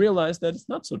 I realized that it's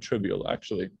not so trivial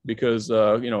actually, because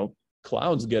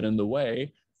clouds get in the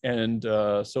way, and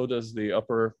so does the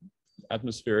upper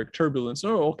atmospheric turbulence.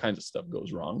 All kinds of stuff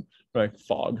goes wrong, right?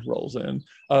 Fog rolls in,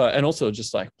 and also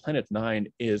just like Planet 9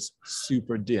 is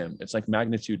super dim. It's like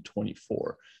magnitude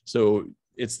 24, so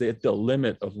it's the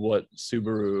limit of what the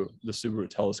Subaru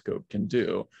telescope can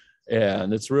do,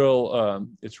 and it's real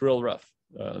rough.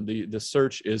 The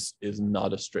search is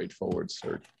not a straightforward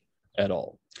search at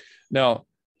all. Now,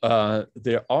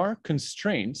 there are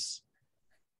constraints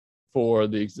for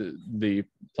the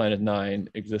Planet 9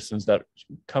 existence that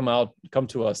come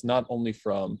to us not only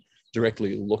from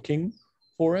directly looking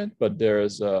for it, but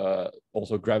there's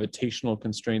also gravitational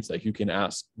constraints that you can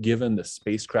ask given the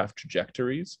spacecraft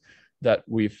trajectories that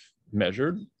we've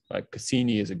measured Like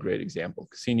Cassini is a great example.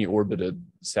 Cassini orbited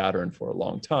Saturn for a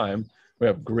long time. We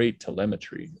have great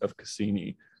telemetry of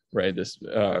Cassini, right? This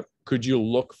could you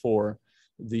look for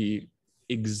the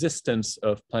existence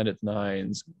of Planet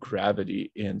Nine's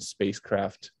gravity in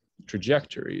spacecraft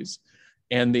trajectories?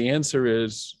 And the answer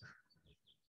is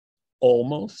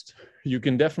almost. You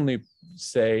can definitely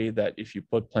say that if you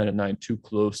put Planet Nine too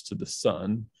close to the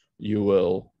sun, you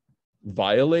will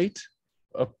violate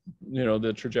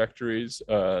the trajectories,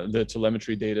 the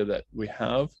telemetry data that we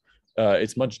have.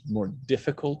 It's much more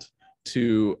difficult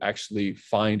to actually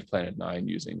find Planet Nine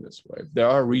using this way. There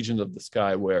are regions of the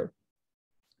sky where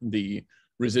the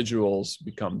residuals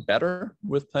become better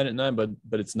with Planet Nine,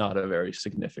 but it's not a very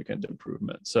significant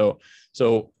improvement. So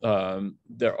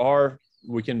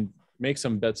we can make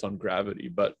some bets on gravity,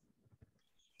 but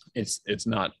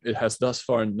it has thus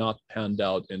far not panned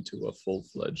out into a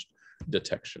full-fledged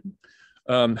detection.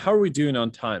 How are we doing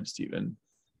on time, Stephen?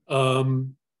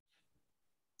 Fine.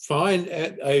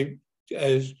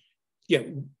 As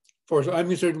far as I'm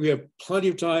concerned, we have plenty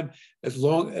of time as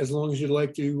long as you'd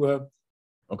like to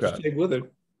stay with it.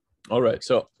 All right.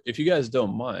 So if you guys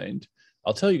don't mind,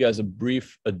 I'll tell you guys a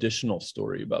brief additional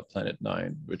story about Planet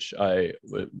Nine, which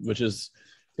is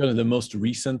kind of the most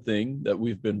recent thing that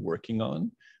we've been working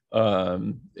on.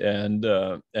 And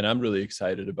I'm really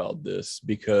excited about this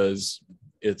because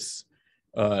it's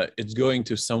going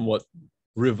to somewhat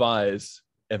revise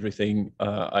everything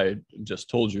I just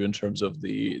told you in terms of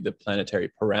the planetary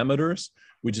parameters.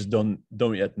 We just don't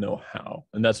yet know how,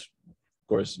 and that's of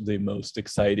course the most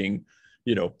exciting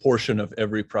portion of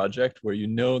every project, where you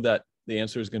know that the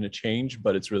answer is going to change,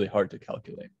 but it's really hard to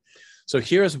calculate. So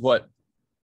here's what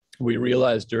we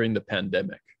realized during the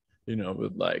pandemic,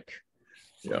 with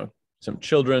some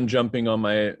children jumping on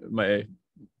my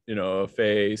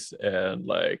face and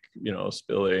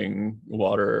spilling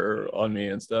water on me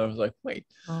and stuff. I was like, wait,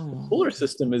 the solar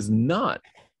system is not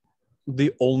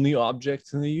the only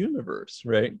object in the universe,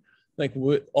 right? Like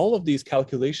with all of these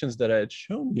calculations that I had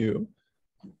shown you,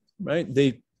 right?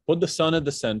 They put the sun at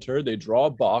the center, they draw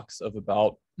a box of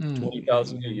about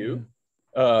 20,000 AU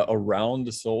around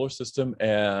the solar system,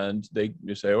 and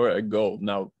you say, all right, go.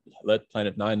 Now let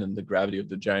Planet Nine and the gravity of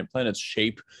the giant planets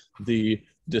shape the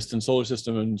distant solar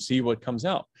system and see what comes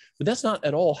out. But that's not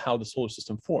at all how the solar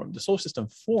system formed. The solar system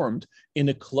formed in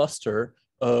a cluster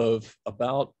of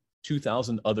about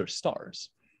 2,000 other stars,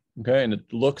 okay? And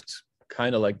it looked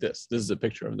kind of like this. This is a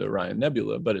picture of the Orion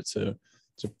Nebula, but it's a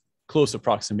close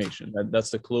approximation.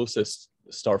 That's the closest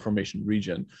star formation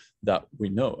region that we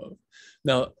know of.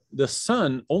 Now, the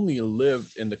sun only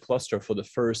lived in the cluster for the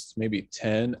first maybe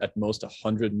 10, at most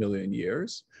 100 million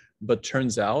years, but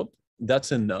turns out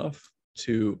that's enough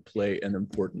to play an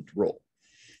important role.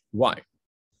 Why?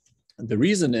 The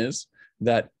reason is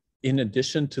that in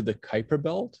addition to the Kuiper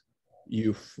belt,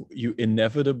 you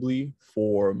inevitably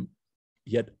form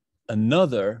yet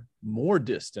another more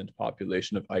distant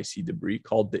population of icy debris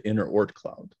called the inner Oort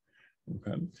cloud.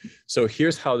 Okay, so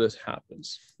here's how this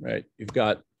happens, right? You've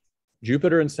got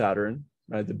Jupiter and Saturn,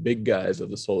 right, the big guys of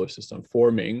the solar system,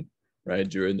 forming, right,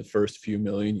 during the first few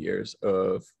million years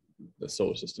of the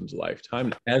solar system's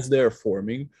lifetime. As they're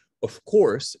forming, of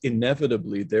course,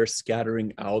 inevitably, they're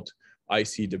scattering out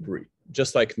icy debris,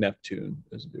 just like Neptune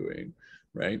is doing,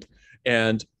 right?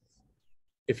 And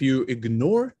if you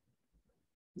ignore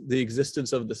the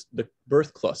existence of the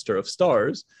birth cluster of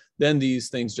stars, then these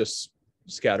things just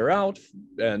scatter out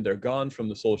and they're gone from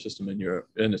the solar system, and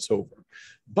it's over.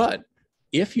 But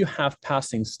if you have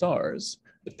passing stars,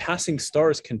 the passing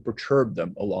stars can perturb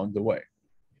them along the way.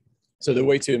 So the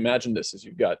way to imagine this is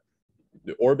you've got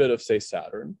the orbit of, say,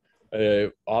 Saturn,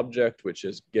 an object which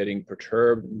is getting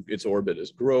perturbed, its orbit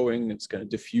is growing, it's kind of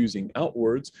diffusing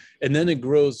outwards, and then it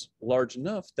grows large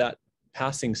enough that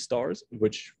passing stars,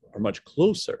 which are much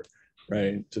closer,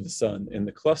 right, to the sun in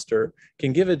the cluster,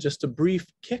 can give it just a brief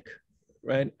kick,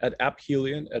 right, at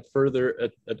aphelion, at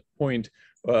a point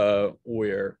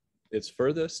where it's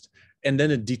furthest, and then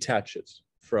it detaches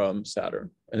from Saturn,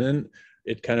 and then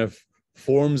it kind of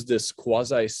forms this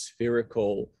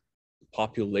quasi-spherical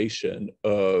population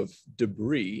of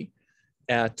debris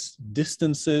at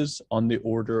distances on the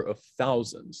order of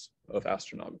thousands of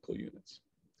astronomical units.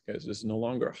 Okay, so this is no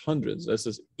longer hundreds, this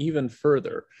is even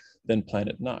further than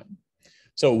Planet Nine.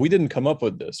 So we didn't come up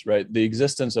with this, right? The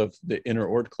existence of the inner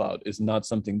Oort cloud is not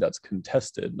something that's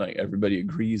contested. Like, everybody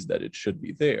agrees that it should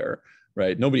be there,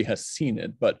 right? Nobody has seen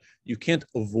it, but you can't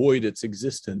avoid its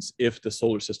existence if the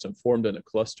solar system formed in a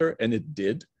cluster, and it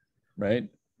did, right?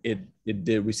 It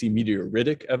did. We see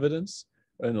meteoritic evidence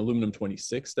in aluminum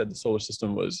 26 that the solar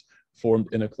system was formed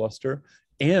in a cluster.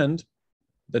 And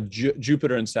that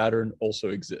Jupiter and Saturn also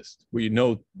exist. We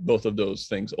know both of those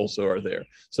things also are there.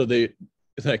 So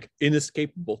it's like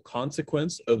inescapable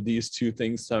consequence of these two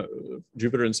things,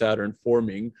 Jupiter and Saturn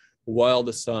forming while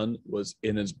the sun was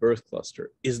in its birth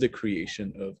cluster, is the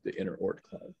creation of the inner Oort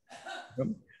cloud.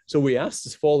 So we asked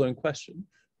this following question.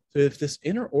 So if this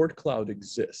inner Oort cloud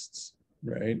exists,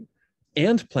 right,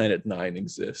 and planet 9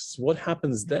 exists, what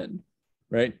happens then,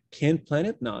 right? Can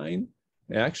planet 9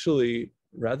 actually,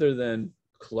 rather than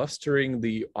clustering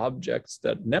the objects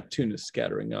that Neptune is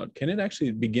scattering out, can it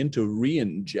actually begin to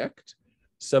re-inject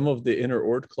some of the inner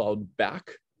Oort cloud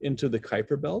back into the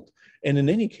Kuiper belt? And in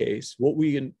any case, what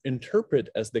we interpret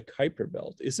as the Kuiper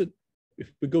belt, is it,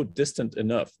 if we go distant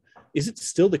enough, is it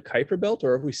still the Kuiper belt,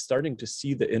 or are we starting to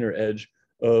see the inner edge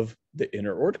of the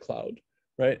inner Oort cloud,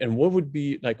 right? And what would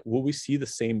be like, will we see the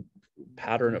same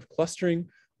pattern of clustering?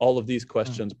 All of these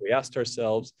questions we asked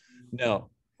ourselves. Now,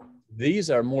 these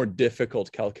are more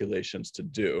difficult calculations to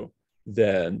do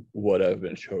than what I've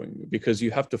been showing you, because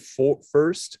you have to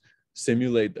first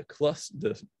simulate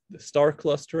the star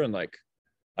cluster. And like,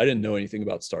 I didn't know anything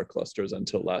about star clusters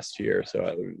until last year. So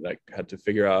I like had to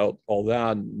figure out all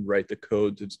that and write the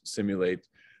code to simulate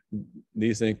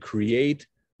these and create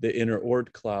the inner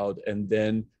Oort cloud, and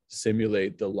then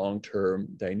simulate the long-term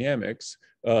dynamics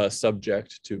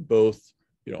subject to both,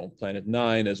 you know, planet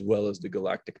 9 as well as the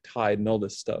galactic tide and all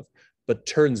this stuff. But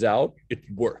turns out it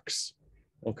works.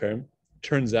 Okay,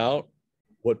 turns out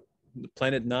what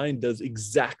planet 9 does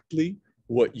exactly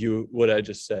what I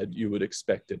just said you would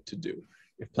expect it to do.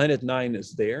 If planet 9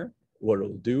 is there, what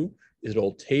it'll do is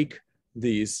it'll take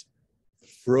these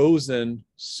frozen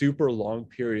super long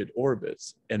period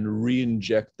orbits and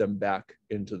re-inject them back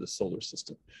into the solar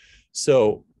system.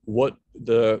 So what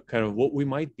we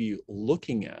might be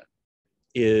looking at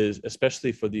is,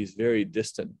 especially for these very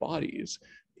distant bodies,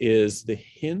 is the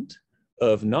hint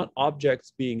of not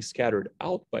objects being scattered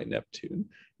out by Neptune,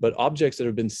 but objects that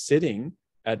have been sitting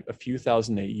at a few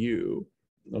thousand AU,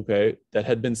 okay, that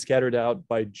had been scattered out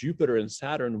by Jupiter and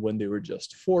Saturn when they were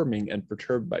just forming and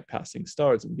perturbed by passing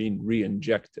stars and being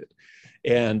re-injected.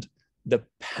 And the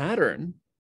pattern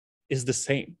is the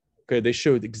same. Okay, they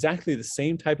showed exactly the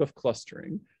same type of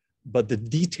clustering, but the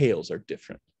details are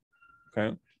different.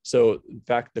 Okay, so in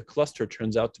fact, the cluster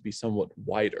turns out to be somewhat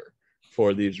wider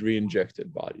for these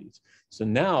re-injected bodies. So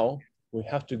now we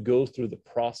have to go through the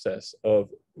process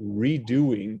of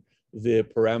redoing the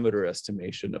parameter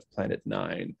estimation of planet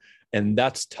 9. And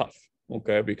that's tough,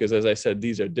 okay? Because as I said,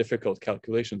 these are difficult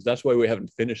calculations. That's why we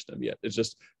haven't finished them yet. It's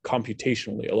just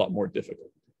computationally a lot more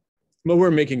difficult. But we're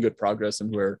making good progress,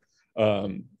 and we're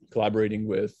collaborating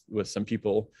with some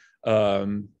people.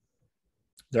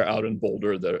 They're out in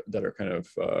Boulder that are kind of,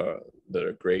 that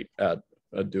are great at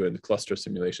doing the cluster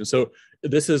simulation. So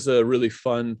this is a really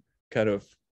fun kind of,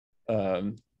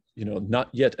 you know, not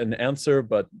yet an answer,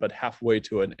 but halfway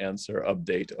to an answer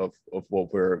update of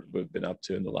what we've been up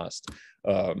to in the last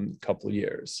couple of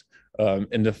years.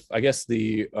 And I guess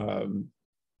the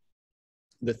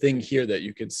thing here that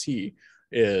you can see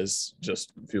is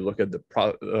just, if you look at the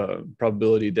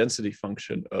probability density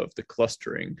function of the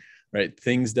clustering, right?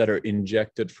 Things that are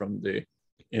injected from the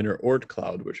inner Oort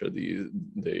cloud, which are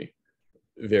the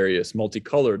various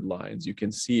multicolored lines, you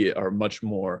can see are much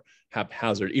more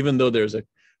haphazard, even though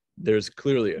there's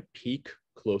clearly a peak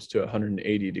close to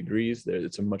 180 degrees.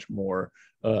 It's a much more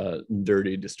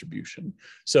dirty distribution.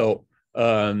 So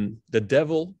the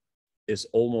devil is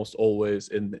almost always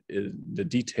in the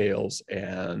details,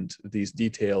 and these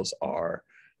details are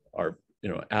you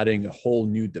know, adding a whole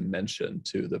new dimension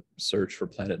to the search for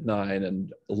planet 9,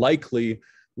 and likely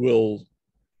will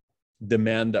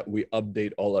demand that we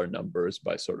update all our numbers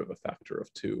by sort of a factor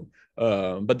of 2.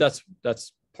 But that's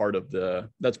part of the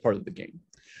game.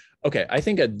 Okay, I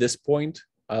think at this point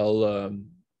I'll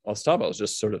stop. I'll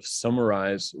just sort of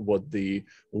summarize what the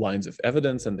lines of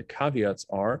evidence and the caveats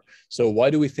are. So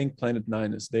why do we think planet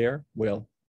 9 is there? Well,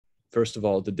 first of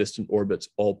all, the distant orbits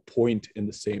all point in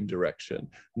the same direction.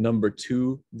 Number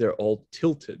 2, they're all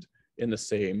tilted in the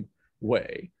same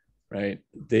way, right?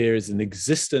 There's an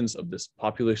existence of this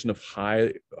population of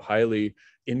highly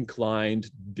inclined,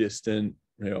 distant,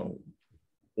 you know,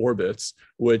 orbits,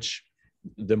 which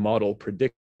the model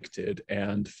predicted.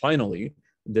 And finally,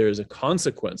 there's a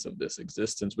consequence of this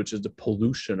existence, which is the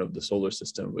pollution of the solar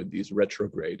system with these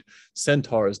retrograde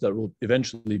centaurs that will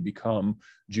eventually become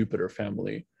Jupiter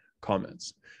family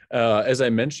comets. As I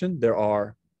mentioned, there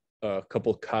are a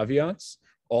couple caveats.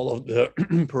 All of the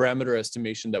parameter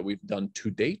estimation that we've done to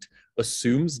date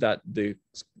assumes that the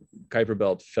Kuiper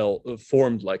belt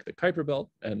formed like the Kuiper belt,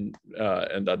 and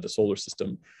that the solar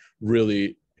system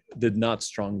really did not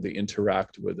strongly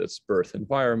interact with its birth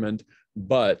environment,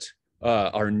 but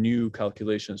our new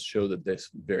calculations show that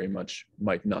this very much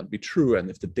might not be true.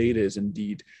 And if the data is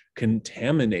indeed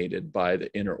contaminated by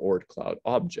the inner Oort cloud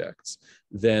objects,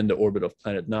 then the orbit of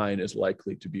planet 9 is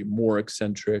likely to be more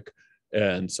eccentric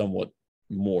and somewhat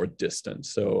more distant.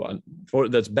 So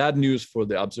that's bad news for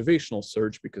the observational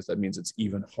search, because that means it's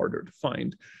even harder to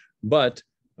find. But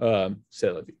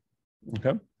c'est la vie.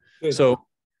 Okay. Good. So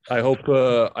I hope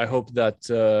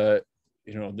that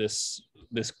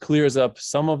this clears up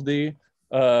some of the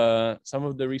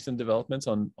recent developments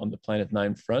on the Planet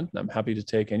 9 front, and I'm happy to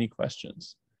take any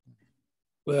questions.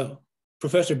 Well,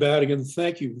 Professor Batygin,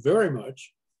 thank you very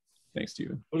much. Thanks,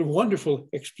 Stephen. What a wonderful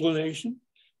explanation.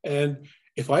 And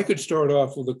if I could start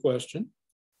off with a question.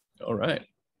 All right.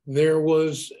 There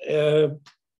was, I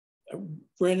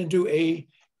ran into a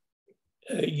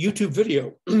YouTube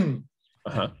video.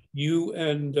 You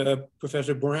and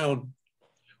Professor Brown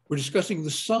were discussing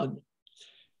the sun.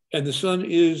 And the sun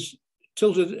is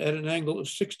tilted at an angle of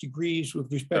 6 degrees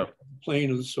with respect to the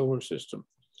plane of the solar system.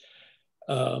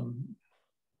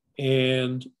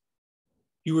 And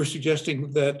you were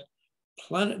suggesting that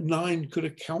Planet 9 could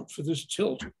account for this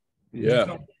tilt.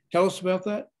 Yeah. Tell us about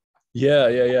that.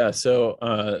 Yeah. So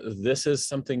this is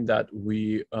something that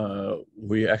we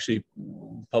actually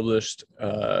published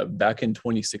back in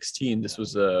 2016. This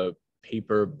was a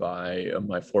paper by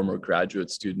my former graduate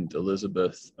student,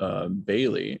 Elizabeth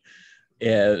Bailey,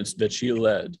 and that she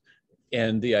led.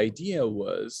 And the idea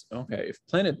was, okay, if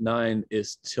Planet 9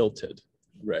 is tilted,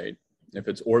 right? If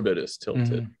its orbit is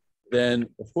tilted, then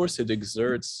of course it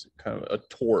exerts kind of a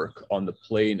torque on the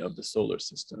plane of the solar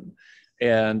system.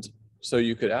 And so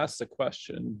you could ask the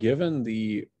question, given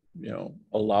the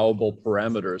allowable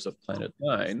parameters of Planet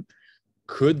 9,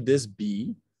 could this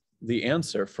be the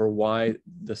answer for why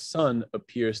the sun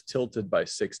appears tilted by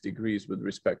 6 degrees with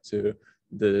respect to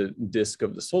the disk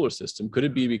of the solar system? Could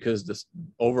it be because this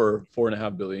over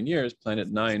 4.5 billion years,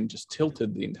 Planet 9 just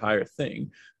tilted the entire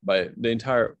thing by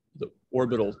the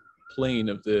orbital plane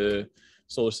of the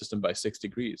solar system by 6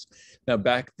 degrees? Now,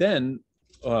 back then,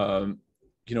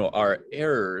 our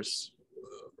errors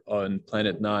on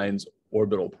Planet 9's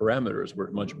orbital parameters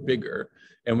were much bigger.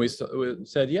 And we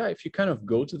said, yeah, if you kind of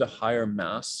go to the higher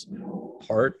mass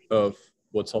part of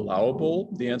what's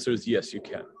allowable, the answer is yes, you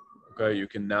can. Okay, you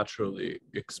can naturally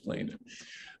explain it.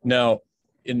 Now,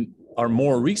 in our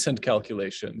more recent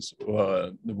calculations,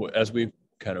 as we've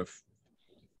kind of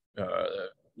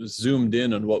zoomed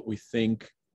in on what we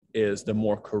think is the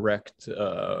more correct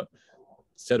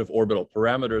set of orbital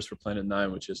parameters for Planet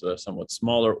 9, which is a somewhat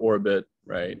smaller orbit,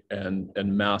 right? And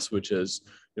mass, which is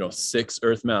 6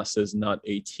 Earth masses, not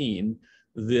 18.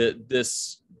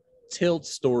 This tilt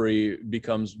story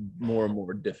becomes more and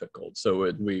more difficult. So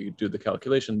when we do the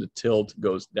calculation, the tilt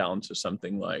goes down to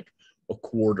something like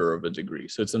 1/4 of a degree.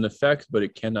 So it's an effect, but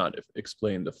it cannot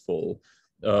explain the full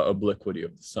obliquity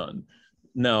of the sun.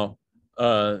 Now,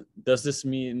 does this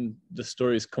mean the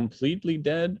story is completely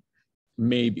dead?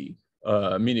 Maybe.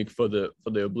 Meaning for the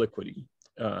obliquity.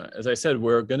 As I said,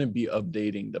 we're going to be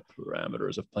updating the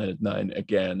parameters of Planet 9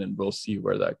 again, and we'll see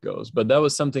where that goes. But that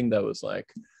was something that was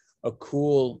like a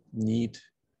cool, neat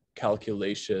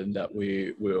calculation that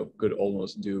we could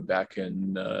almost do back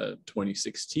in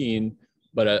 2016.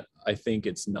 But I think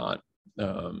it's not,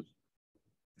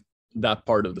 that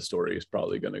part of the story is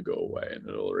probably going to go away, and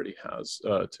it already has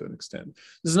to an extent.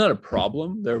 This is not a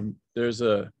problem. There's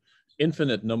a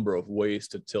infinite number of ways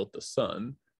to tilt the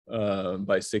sun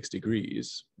by 6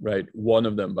 degrees, right? One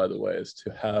of them, by the way, is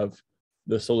to have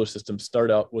the solar system start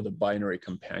out with a binary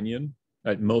companion,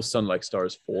 right? Most sun-like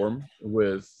stars form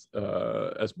with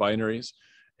as binaries,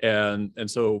 and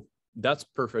so that's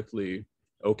perfectly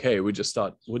okay. We just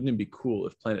thought, wouldn't it be cool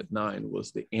if Planet 9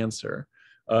 was the answer?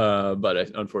 But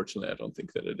unfortunately, I don't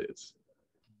think that it is.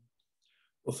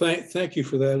 Well, thank you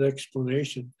for that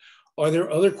explanation. Are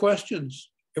there other questions?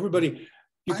 Everybody,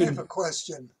 I have a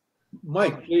question.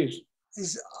 Mike, please.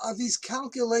 Are these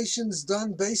calculations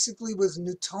done basically with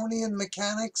Newtonian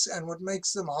mechanics, and what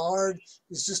makes them hard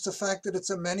is just the fact that it's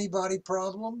a many-body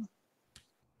problem?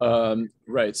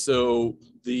 Right. So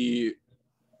these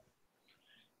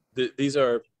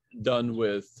are done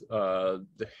with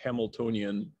the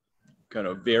Hamiltonian kind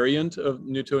of variant of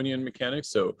Newtonian mechanics.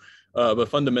 So, but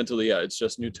fundamentally, yeah, it's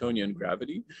just Newtonian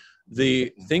gravity.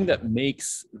 The thing that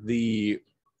makes the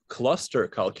cluster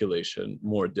calculation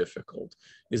more difficult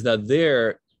is that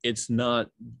it's not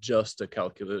just a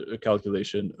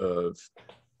calculation of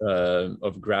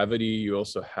gravity. You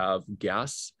also have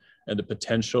gas, and the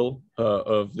potential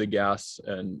of the gas,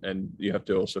 and you have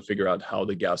to also figure out how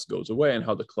the gas goes away and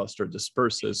how the cluster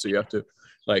disperses. So you have to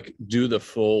like do the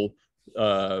full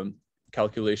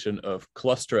calculation of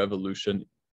cluster evolution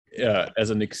as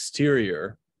an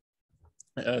exterior,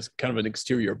 as kind of an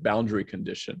exterior boundary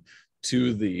condition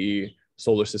to the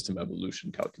solar system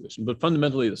evolution calculation. But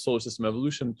fundamentally, the solar system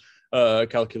evolution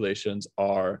calculations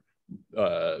are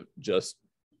just,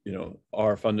 you know,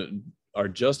 are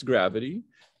just gravity,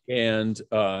 and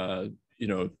you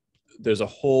know, there's a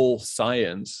whole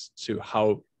science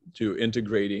to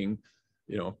integrating,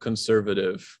 you know,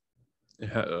 conservative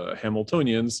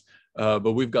Hamiltonians,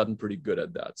 but we've gotten pretty good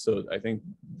at that. So I think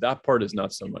that part is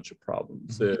not so much a problem.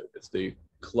 It's the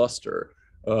cluster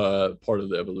part of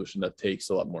the evolution that takes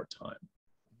a lot more time.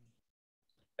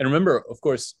 And remember, of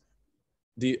course,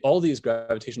 all these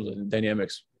gravitational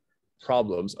dynamics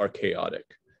problems are chaotic.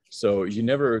 So you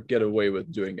never get away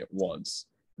with doing it once,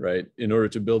 right? In order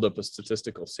to build up a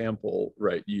statistical sample,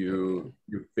 right, you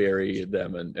vary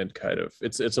them and kind of,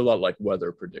 it's a lot like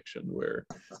weather prediction, where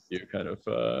you kind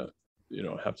of, you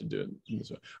know, have to do it in this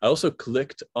way. I also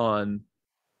clicked on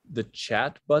the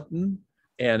chat button,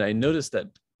 and I noticed that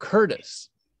Curtis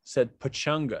said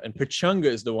Pachanga, and Pachanga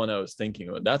is the one I was thinking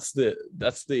of. That's the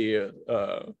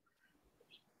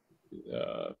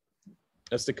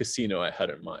casino I had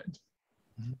in mind.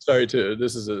 Sorry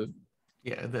this is a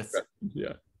yeah.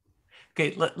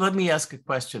 Okay, let me ask a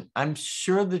question. I'm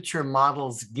sure that your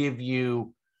models give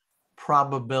you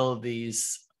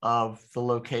probabilities of the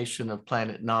location of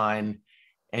Planet 9,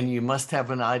 and you must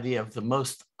have an idea of the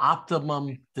most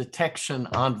optimum detection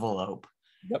envelope.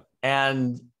 Yep.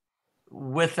 And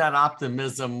with that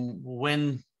optimism,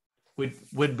 when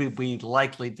would we be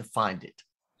likely to find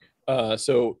it?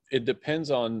 So it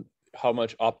depends on how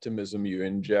much optimism you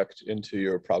inject into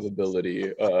your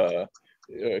probability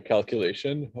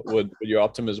calculation, what your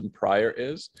optimism prior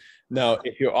is. Now,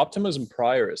 if your optimism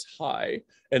prior is high,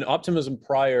 and optimism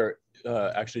prior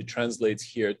actually translates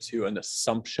here to an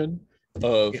assumption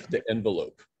of the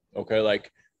envelope, okay?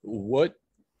 Like, what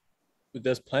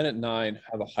does Planet 9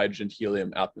 have a hydrogen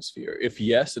helium atmosphere? If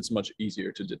yes, it's much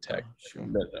easier to detect. Sure.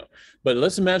 No. But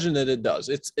let's imagine that it does.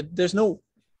 There's no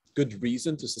good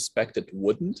reason to suspect it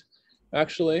wouldn't,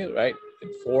 actually, right?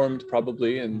 It formed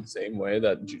probably in the same way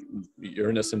that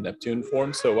Uranus and Neptune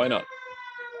formed, so why not?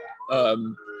 I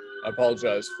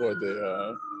apologize for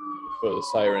the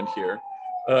siren here.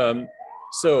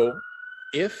 So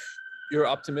if you're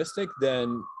optimistic,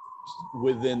 then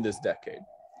within this decade,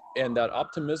 and that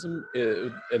optimism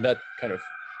is, and that kind of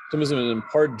optimism is in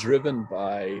part driven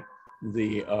by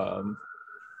the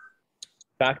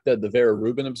fact that the Vera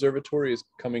Rubin Observatory is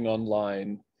coming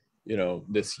online, you know,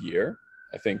 this year,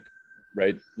 I think,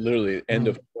 right? Literally end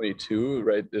of 22,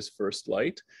 right? This first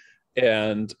light.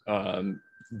 And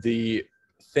the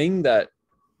thing that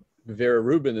Vera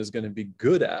Rubin is going to be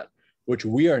good at, which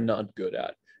we are not good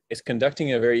at, is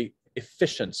conducting a very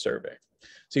efficient survey.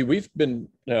 See, we've been,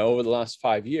 you know, over the last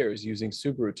 5 years using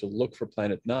Subaru to look for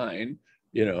Planet 9,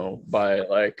 you know, by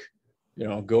like, you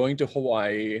know, going to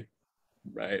Hawaii,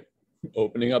 right?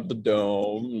 Opening up the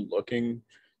dome, looking,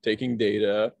 taking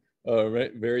data,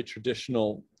 right? Very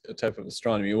traditional type of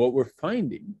astronomy. What we're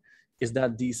finding is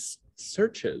that these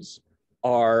searches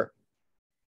are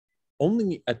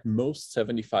only at most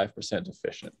 75%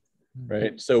 efficient,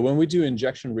 right? So when we do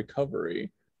injection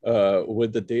recovery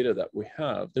with the data that we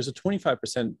have, there's a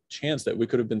 25% chance that we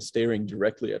could have been staring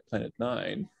directly at Planet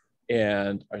 9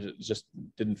 and I just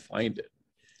didn't find it,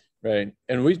 right?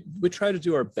 And we try to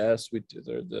do our best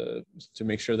to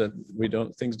make sure that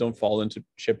things don't fall into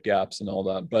chip gaps and all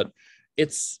that, but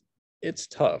it's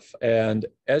tough. And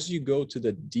as you go to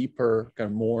the deeper,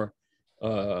 kind of more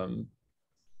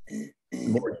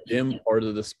dim part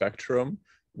of the spectrum,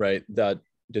 right, that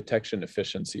detection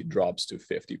efficiency drops to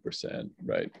 50%,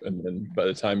 right? And then by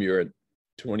the time you're at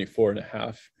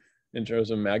 24.5 in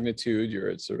terms of magnitude, you're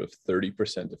at sort of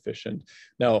 30% efficient.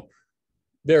 Now,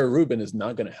 Vera Rubin is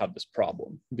not going to have this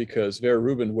problem because Vera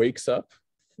Rubin wakes up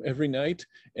every night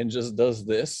and just does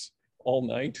this all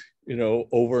night, you know,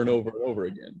 over and over and over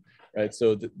again, right?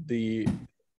 So the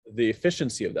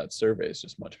efficiency of that survey is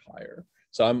just much higher.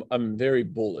 So I'm very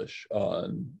bullish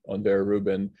on Vera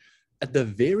Rubin. At the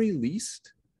very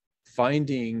least,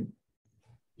 finding,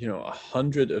 you know,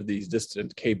 100 of these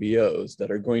distant KBOs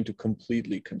that are going to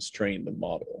completely constrain the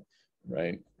model,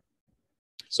 right?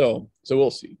 So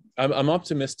we'll see. I'm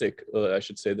optimistic. I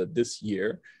should say that this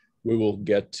year we will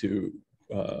get to,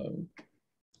 you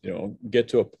know, get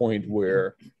to a point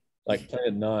where, like,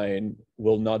 Planet 9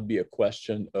 will not be a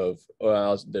question of,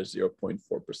 well, there's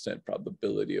 0.4%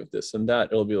 probability of this and that.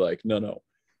 It'll be like, no,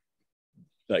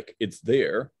 like it's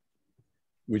there.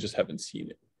 We just haven't seen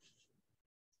it.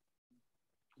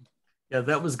 Yeah,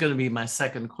 that was going to be my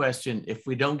second question. If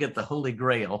we don't get the Holy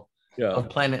Grail of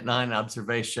Planet 9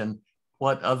 observation,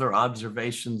 what other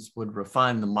observations would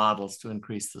refine the models to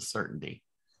increase the certainty?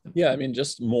 Yeah, I mean,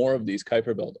 just more of these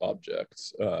Kuiper Belt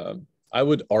objects. I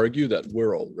would argue that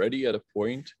we're already at a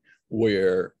point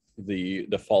where the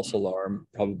false alarm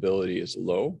probability is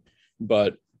low,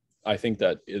 but I think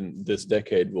that in this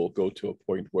decade we'll go to a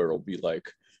point where it'll be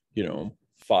like,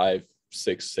 5,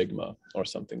 6 sigma or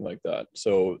something like that.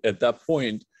 So at that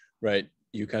point, right,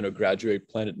 you kind of graduate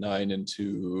Planet 9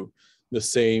 into the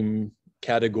same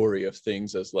category of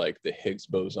things as like the Higgs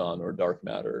boson or dark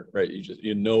matter, right?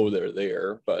 You know they're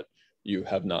there, but you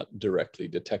have not directly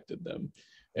detected them.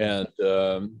 And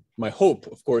my hope,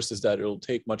 of course, is that it'll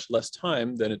take much less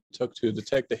time than it took to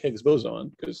detect the Higgs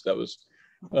boson, because that was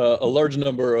a large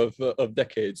number of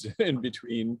decades in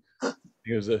between.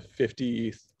 It was a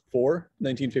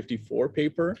 1954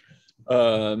 paper.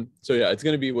 So yeah, it's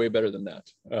going to be way better than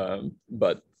that.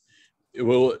 But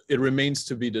it remains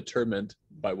to be determined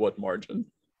by what margin.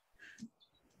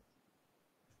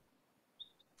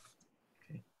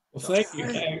 Well, thank you.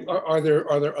 Are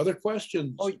there other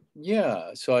questions? Oh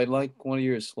yeah. So I like one of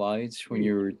your slides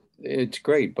when it's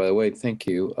great, by the way. Thank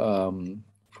you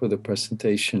for the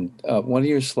presentation. One of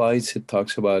your slides, it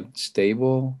talks about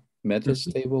stable,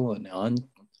 metastable, and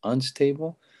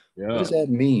unstable. Yeah. What does that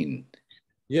mean?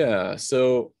 Yeah.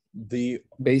 So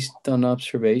based on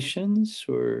observations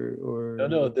or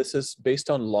no, this is based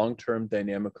on long-term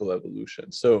dynamical evolution.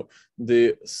 So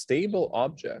the stable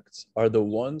objects are the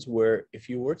ones where if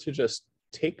you were to just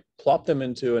plop them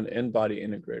into an n-body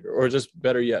integrator, or just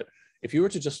better yet, if you were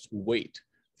to just wait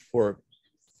for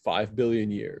 5 billion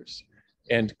years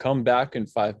and come back in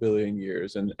 5 billion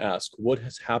years and ask what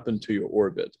has happened to your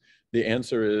orbit, the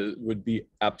answer would be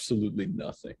absolutely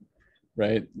nothing.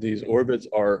 Right? These orbits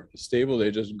are stable.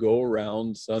 They just go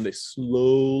around the sun. They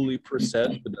slowly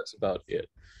precede, but that's about it.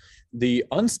 The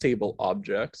unstable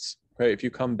objects, right? If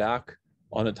you come back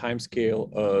on a time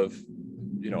scale of,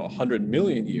 100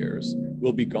 million years,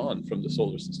 will be gone from the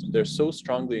solar system. They're so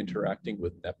strongly interacting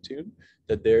with Neptune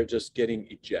that they're just getting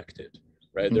ejected,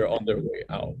 right? They're on their way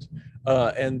out.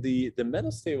 And the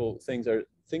metastable things are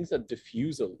things that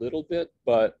diffuse a little bit,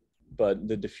 but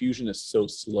the diffusion is so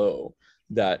slow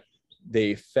that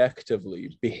they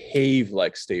effectively behave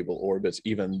like stable orbits,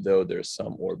 even though there's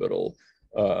some orbital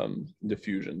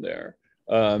diffusion there.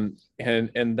 And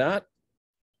that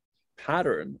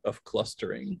pattern of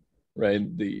clustering, right,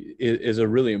 is a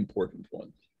really important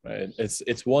one, right?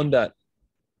 It's one that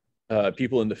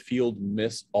people in the field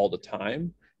miss all the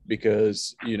time,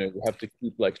 because you have to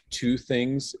keep like 2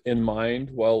 things in mind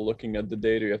while looking at the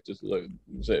data. You have to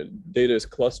say data is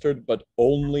clustered, but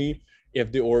only if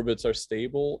the orbits are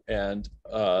stable, and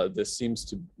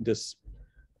this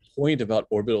point about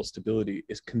orbital stability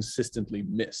is consistently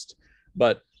missed.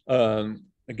 But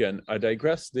again, I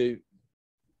digress. The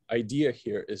idea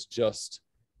here is just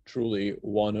truly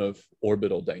one of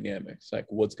orbital dynamics, like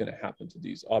what's going to happen to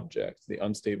these objects. The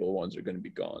unstable ones are going to be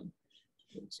gone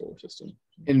in the solar system.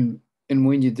 And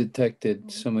when you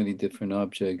detected so many different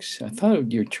objects, I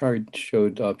thought your chart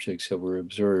showed objects that were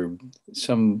observed.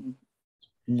 Some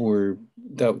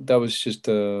that was just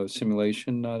a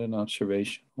simulation, not an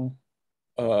observational.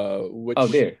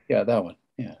 There, yeah, that one.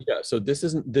 Yeah. So this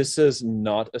is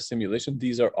not a simulation.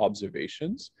 These are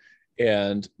observations,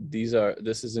 and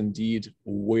this is indeed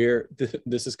where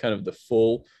this is kind of the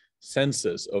full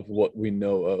census of what we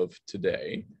know of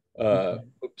today.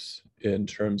 In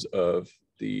terms of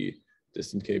the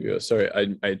distant KBO. Sorry,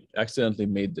 I accidentally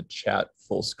made the chat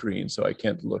full screen, so I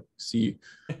can't see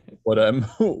what I'm.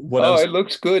 It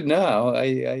looks good now.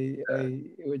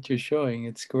 What you're showing,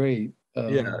 it's great.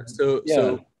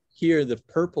 So here the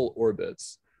purple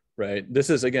orbits, right? This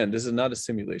is not a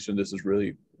simulation. This is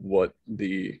really what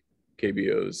the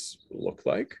KBOs look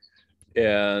like,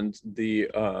 and the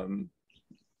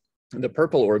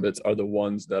purple orbits are the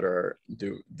ones that are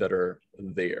there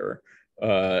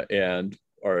and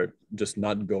are just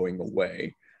not going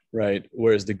away, right?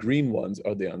 Whereas the green ones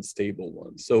are the unstable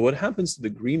ones. So what happens to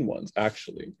the green ones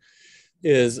actually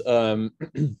is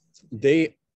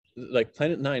they, like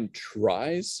Planet 9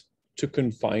 tries to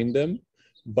confine them,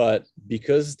 but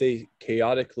because they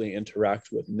chaotically interact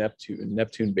with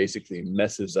Neptune basically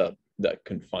messes up that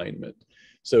confinement.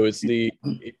 So it's the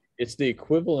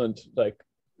equivalent, like,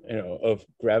 of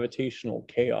gravitational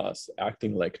chaos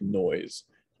acting like noise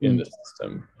in the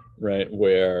system, right?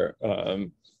 Whereas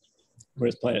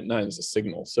Planet 9 is a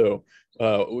signal. So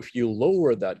if you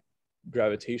lower that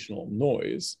gravitational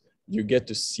noise, you get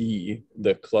to see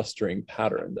the clustering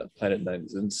pattern that Planet 9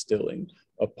 is instilling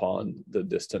upon the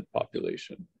distant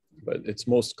population. But it's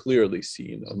most clearly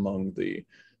seen among the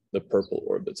purple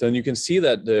orbits. And you can see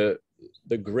that the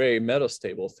gray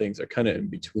metastable things are kind of in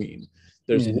between.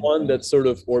 There's one that's sort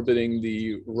of orbiting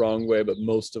the wrong way, but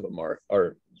most of them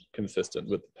are consistent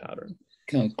with the pattern.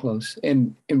 Kind of close.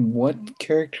 And what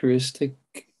characteristic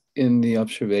in the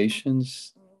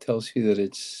observations tells you that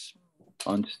it's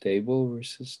unstable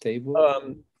versus stable?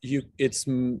 It's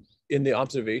in the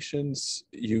observations.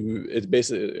 It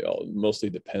basically mostly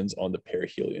depends on the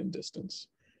perihelion distance.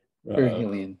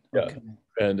 Perihelion. Okay.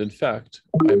 Yeah. And in fact,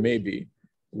 I maybe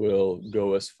will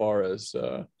go as far as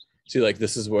see, like,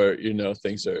 this is where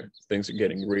things are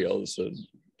getting real. So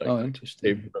like,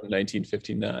 interesting. From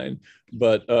 1959,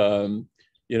 but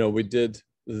we did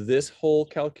this whole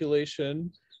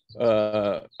calculation.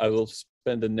 I will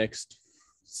spend the next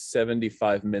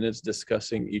 75 minutes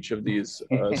discussing each of these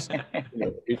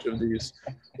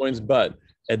points, but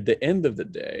at the end of the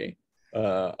day,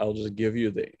 I'll just give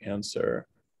you the answer,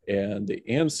 and the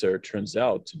answer turns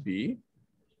out to be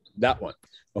that one.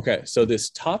 Okay, so this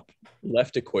top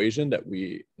left equation that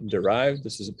we derived,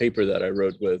 this is a paper that I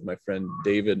wrote with my friend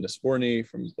David Nesvorny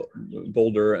from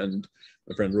Boulder and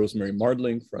my friend Rosemary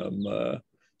Mardling from,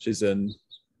 she's in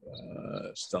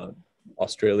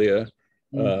Australia,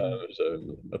 there's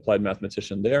an applied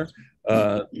mathematician there.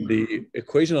 The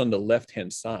equation on the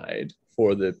left-hand side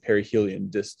for the perihelion,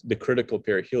 the critical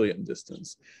perihelion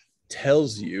distance,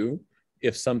 tells you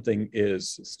if something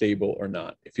is stable or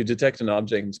not. If you detect an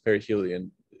object and its perihelion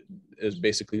is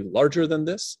basically larger than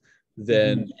this,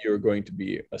 then you're going to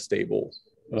be a stable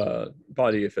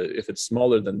body. If it's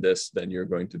smaller than this, then you're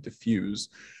going to diffuse.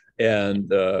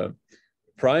 And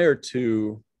prior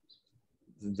to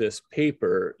this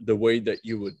paper, the way that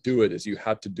you would do it is you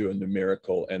had to do a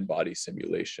numerical n-body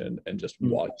simulation and just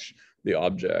watch the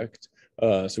object.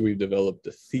 So we've developed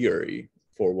a theory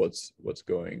for what's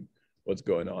going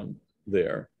on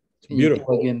there. It's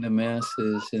beautiful. You plug in the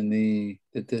masses and the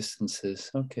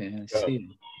distances. Okay, I see.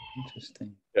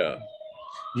 Interesting. Yeah.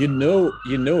 You know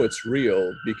it's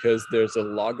real because there's a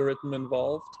logarithm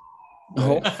involved.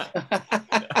 Right?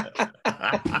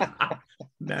 Oh.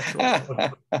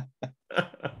 Natural.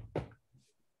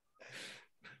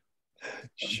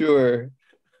 Sure.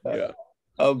 Yeah.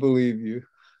 I'll believe you.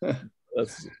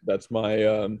 That's my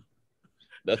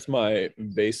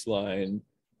baseline,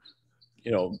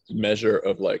 measure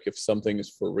of like if something is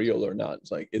for real or not.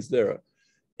 It's like, is there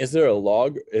a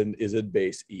log and is it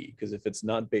base E? Because if it's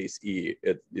not base E,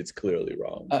 it's clearly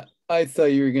wrong. I thought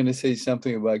you were going to say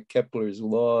something about Kepler's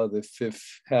law, the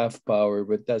fifth half power,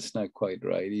 but that's not quite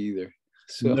right either.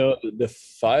 So. No,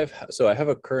 so I have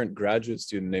a current graduate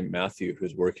student named Matthew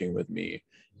who's working with me,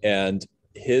 and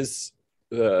his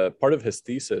part of his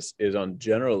thesis is on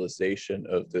generalization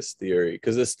of this theory,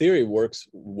 because this theory works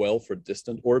well for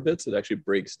distant orbits. It actually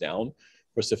breaks down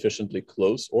for sufficiently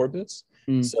close orbits.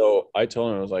 So I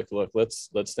told him, I was like, look, let's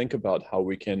think about how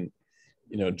we can,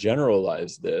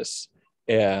 generalize this.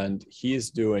 And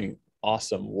he's doing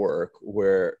awesome work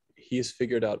where he's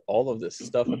figured out all of this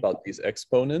stuff about these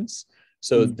exponents.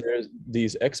 So there's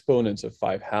these exponents of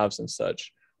 5/2 and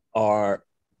such are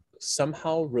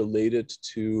somehow related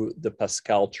to the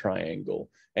Pascal triangle,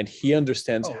 and he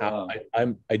understands how.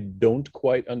 Wow. I don't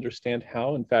quite understand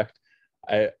how. In fact,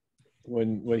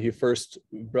 when he first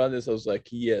brought this, I was like,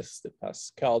 yes, the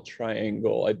Pascal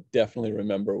triangle. I definitely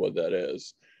remember what that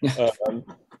is.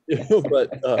 But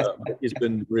he's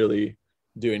been really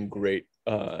doing great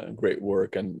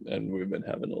work, and we've been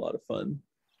having a lot of fun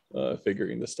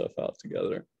figuring this stuff out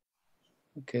together.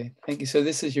 Okay, thank you. So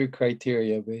this is your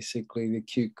criteria, basically, the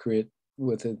Q-crit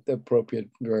with the appropriate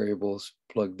variables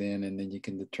plugged in, and then you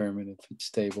can determine if it's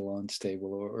stable,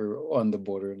 unstable, or on the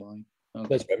borderline. Okay.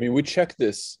 That's right. I mean, we check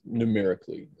this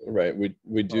numerically, right?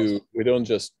 We don't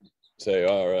just say,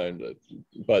 all right,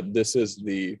 but this is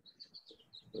the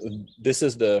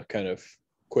kind of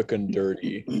quick and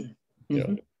dirty.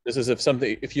 This is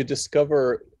if you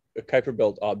discover a Kuiper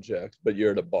belt object, but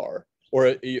you're at a bar,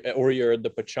 or you're at the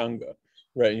Pachanga,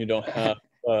 right? And you don't have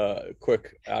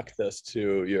quick access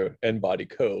to your n-body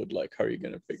code. Like, how are you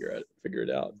going to figure it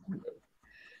out?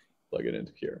 Plug it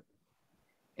into here.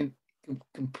 And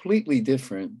completely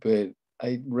different, but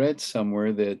I read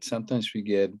somewhere that sometimes we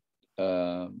get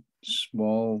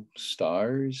small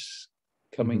stars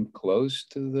coming close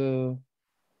to the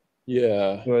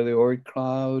or the Oort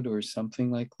cloud or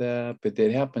something like that, but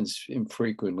that happens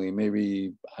infrequently.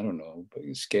 Maybe, I don't know,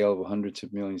 a scale of hundreds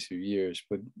of millions of years,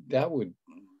 but that would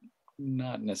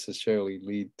not necessarily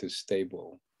lead to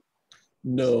stable.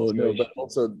 No, but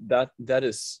also that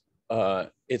is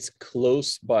it's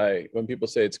close by, when people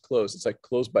say it's close, it's like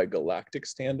close by galactic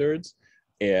standards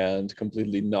and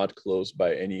completely not close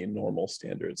by any normal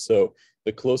standards. So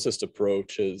the closest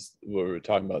approach is what we're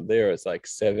talking about there. It's like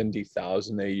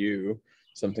 70,000 AU,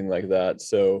 something like that.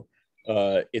 So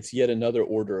it's yet another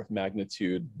order of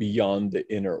magnitude beyond the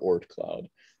inner Oort cloud.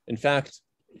 In fact,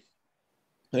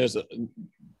 there's a,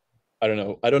 I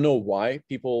don't know why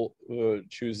people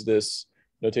choose this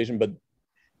notation, but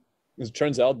it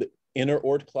turns out the inner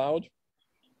Oort cloud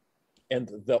and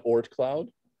the Oort cloud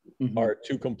are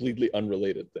two completely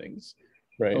unrelated things,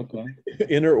 right? Okay.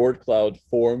 Inner Oort cloud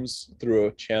forms through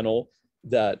a channel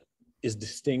that is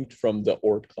distinct from the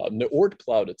Oort cloud. And the Oort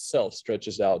cloud itself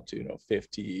stretches out to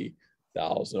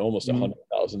 50,000, almost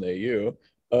 100,000 AU.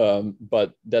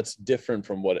 But that's different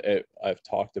from what I've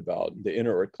talked about. The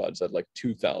inner Oort cloud is at like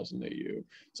 2,000 AU.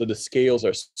 So the scales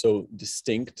are so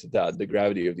distinct that the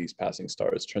gravity of these passing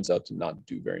stars turns out to not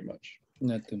do very much.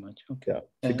 Not too much. Okay. Yeah.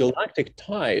 The galactic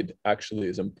tide actually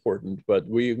is important, but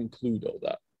we include all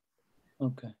that.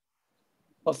 Okay.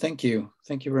 Well, thank you.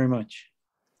 Thank you very much.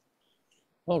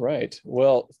 All right.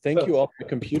 Well, thank you all. The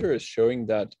computer is showing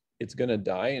that it's going to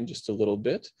die in just a little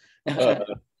bit.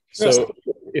 So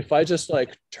if I just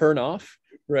like turn off,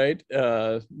 right?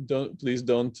 Please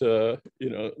don't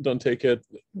take it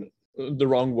the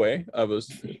wrong way.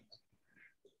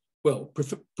 Well,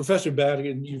 Professor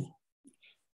Batygin, you've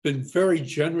been very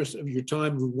generous of your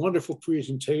time. A wonderful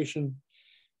presentation.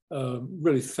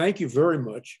 Really, thank you very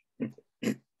much.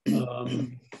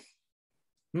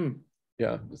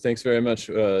 Yeah, thanks very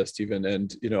much, Stephen.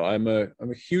 And I'm a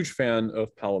huge fan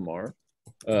of Palomar,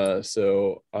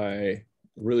 so I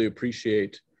really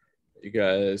appreciate you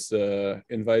guys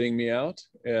inviting me out.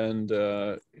 And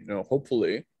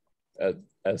hopefully,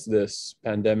 as this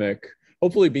pandemic,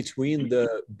 hopefully between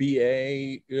the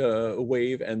BA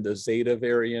wave and the Zeta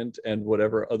variant and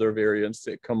whatever other variants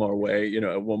that come our way,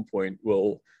 at one point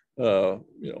we'll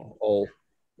all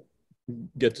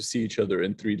get to see each other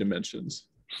in 3 dimensions.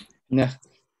 Yeah,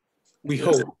 we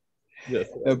hope. Yeah,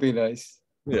 that'd be nice.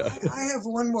 Yeah. I have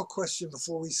one more question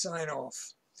before we sign off.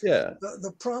 Yeah.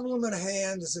 The problem at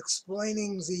hand is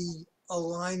explaining the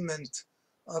alignment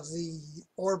of the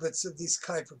orbits of these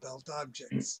Kuiper belt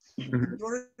objects.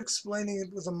 You're explaining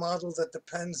it with a model that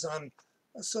depends on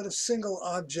a sort of single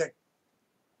object,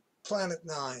 Planet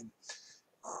 9.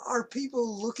 Are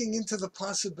people looking into the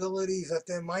possibility that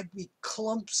there might be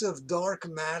clumps of dark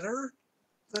matter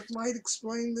that might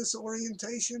explain this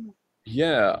orientation?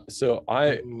 Yeah, so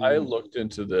I looked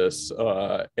into this,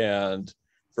 and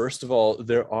first of all,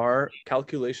 there are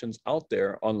calculations out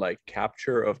there on like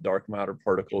capture of dark matter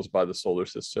particles by the solar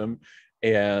system,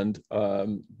 and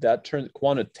that turns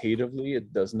quantitatively,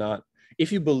 it does not,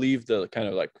 if you believe the kind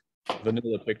of like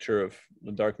vanilla picture of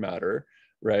the dark matter,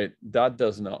 right, that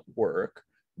does not work.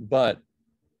 But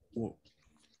who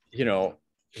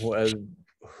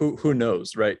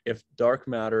knows, right? If dark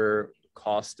matter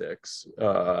caustics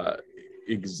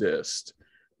exist,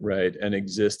 right, and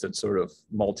exist at sort of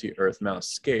multi-Earth mass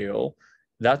scale,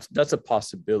 that's a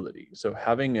possibility. So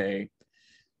having a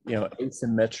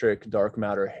asymmetric dark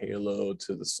matter halo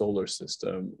to the solar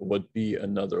system would be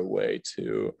another way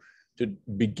to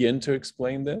begin to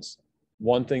explain this.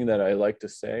 One thing that I like to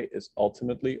say is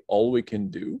ultimately all we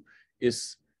can do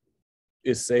is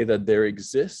say that there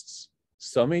exists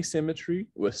some asymmetry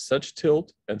with such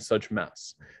tilt and such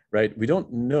mass, right? We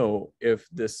don't know if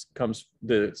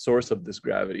the source of this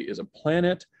gravity is a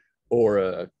planet or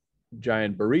a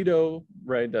giant burrito,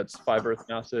 right? That's 5 Earth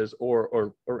masses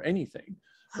or anything,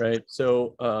 right?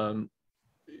 So,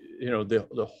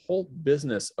 the whole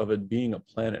business of it being a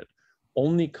planet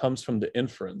only comes from the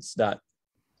inference that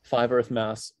 5 Earth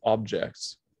mass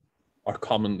objects are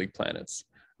commonly planets,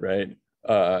 right?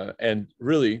 And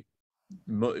really,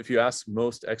 if you ask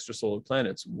most extrasolar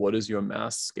planets, what is your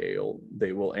mass scale?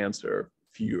 They will answer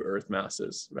few Earth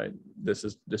masses, right?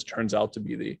 This turns out to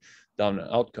be the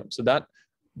dominant outcome. So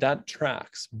that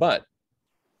tracks. But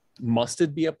must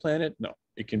it be a planet? No,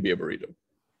 it can be a burrito,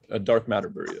 a dark matter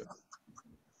burrito.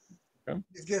 Okay?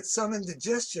 You get some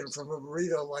indigestion from a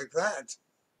burrito like that.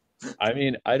 I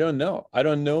mean, I don't know.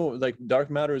 Like dark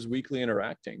matter is weakly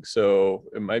interacting, so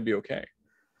it might be okay.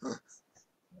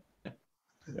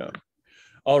 Yeah.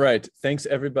 All right. Thanks,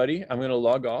 everybody. I'm going to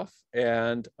log off,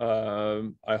 and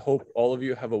I hope all of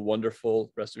you have a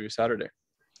wonderful rest of your Saturday.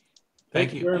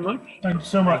 Thank you very much. Thank you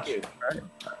so much. All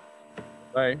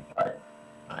right. Bye.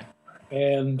 Bye.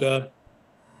 And if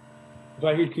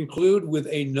I could conclude with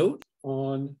a note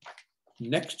on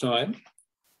next time,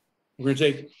 we're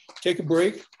going to take a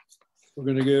break. We're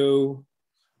going to go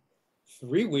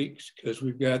 3 weeks because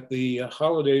we've got the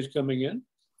holidays coming in.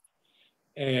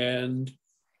 And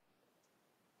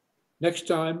next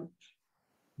time,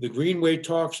 the Greenway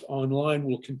Talks online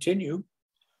will continue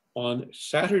on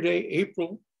Saturday,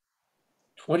 April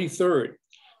 23rd,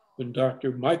 when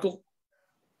Dr. Michael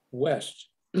West,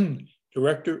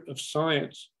 Director of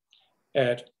Science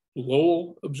at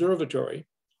Lowell Observatory,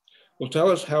 will tell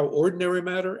us how ordinary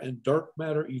matter and dark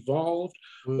matter evolved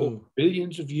over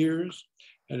billions of years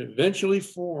and eventually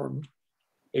formed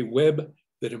a web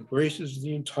that embraces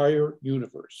the entire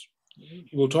universe. He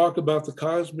will talk about the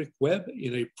cosmic web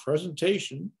in a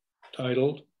presentation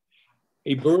titled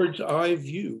A Bird's Eye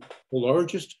View, the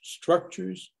Largest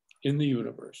Structures in the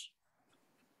Universe.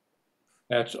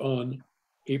 That's on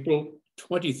April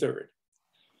 23rd.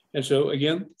 And so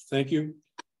again, thank you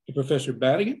to Professor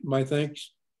Batygin. My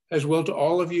thanks as well to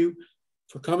all of you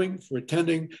for coming, for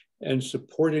attending, and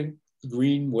supporting the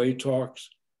Greenway Talks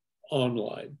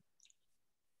online.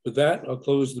 With that, I'll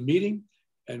close the meeting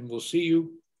and we'll see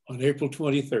you on April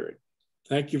 23rd.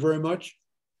 Thank you very much.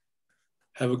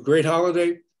 Have a great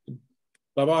holiday.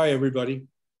 Bye-bye, everybody.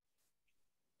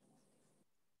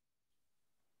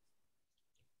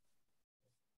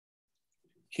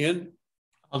 Ken?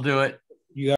 I'll do it.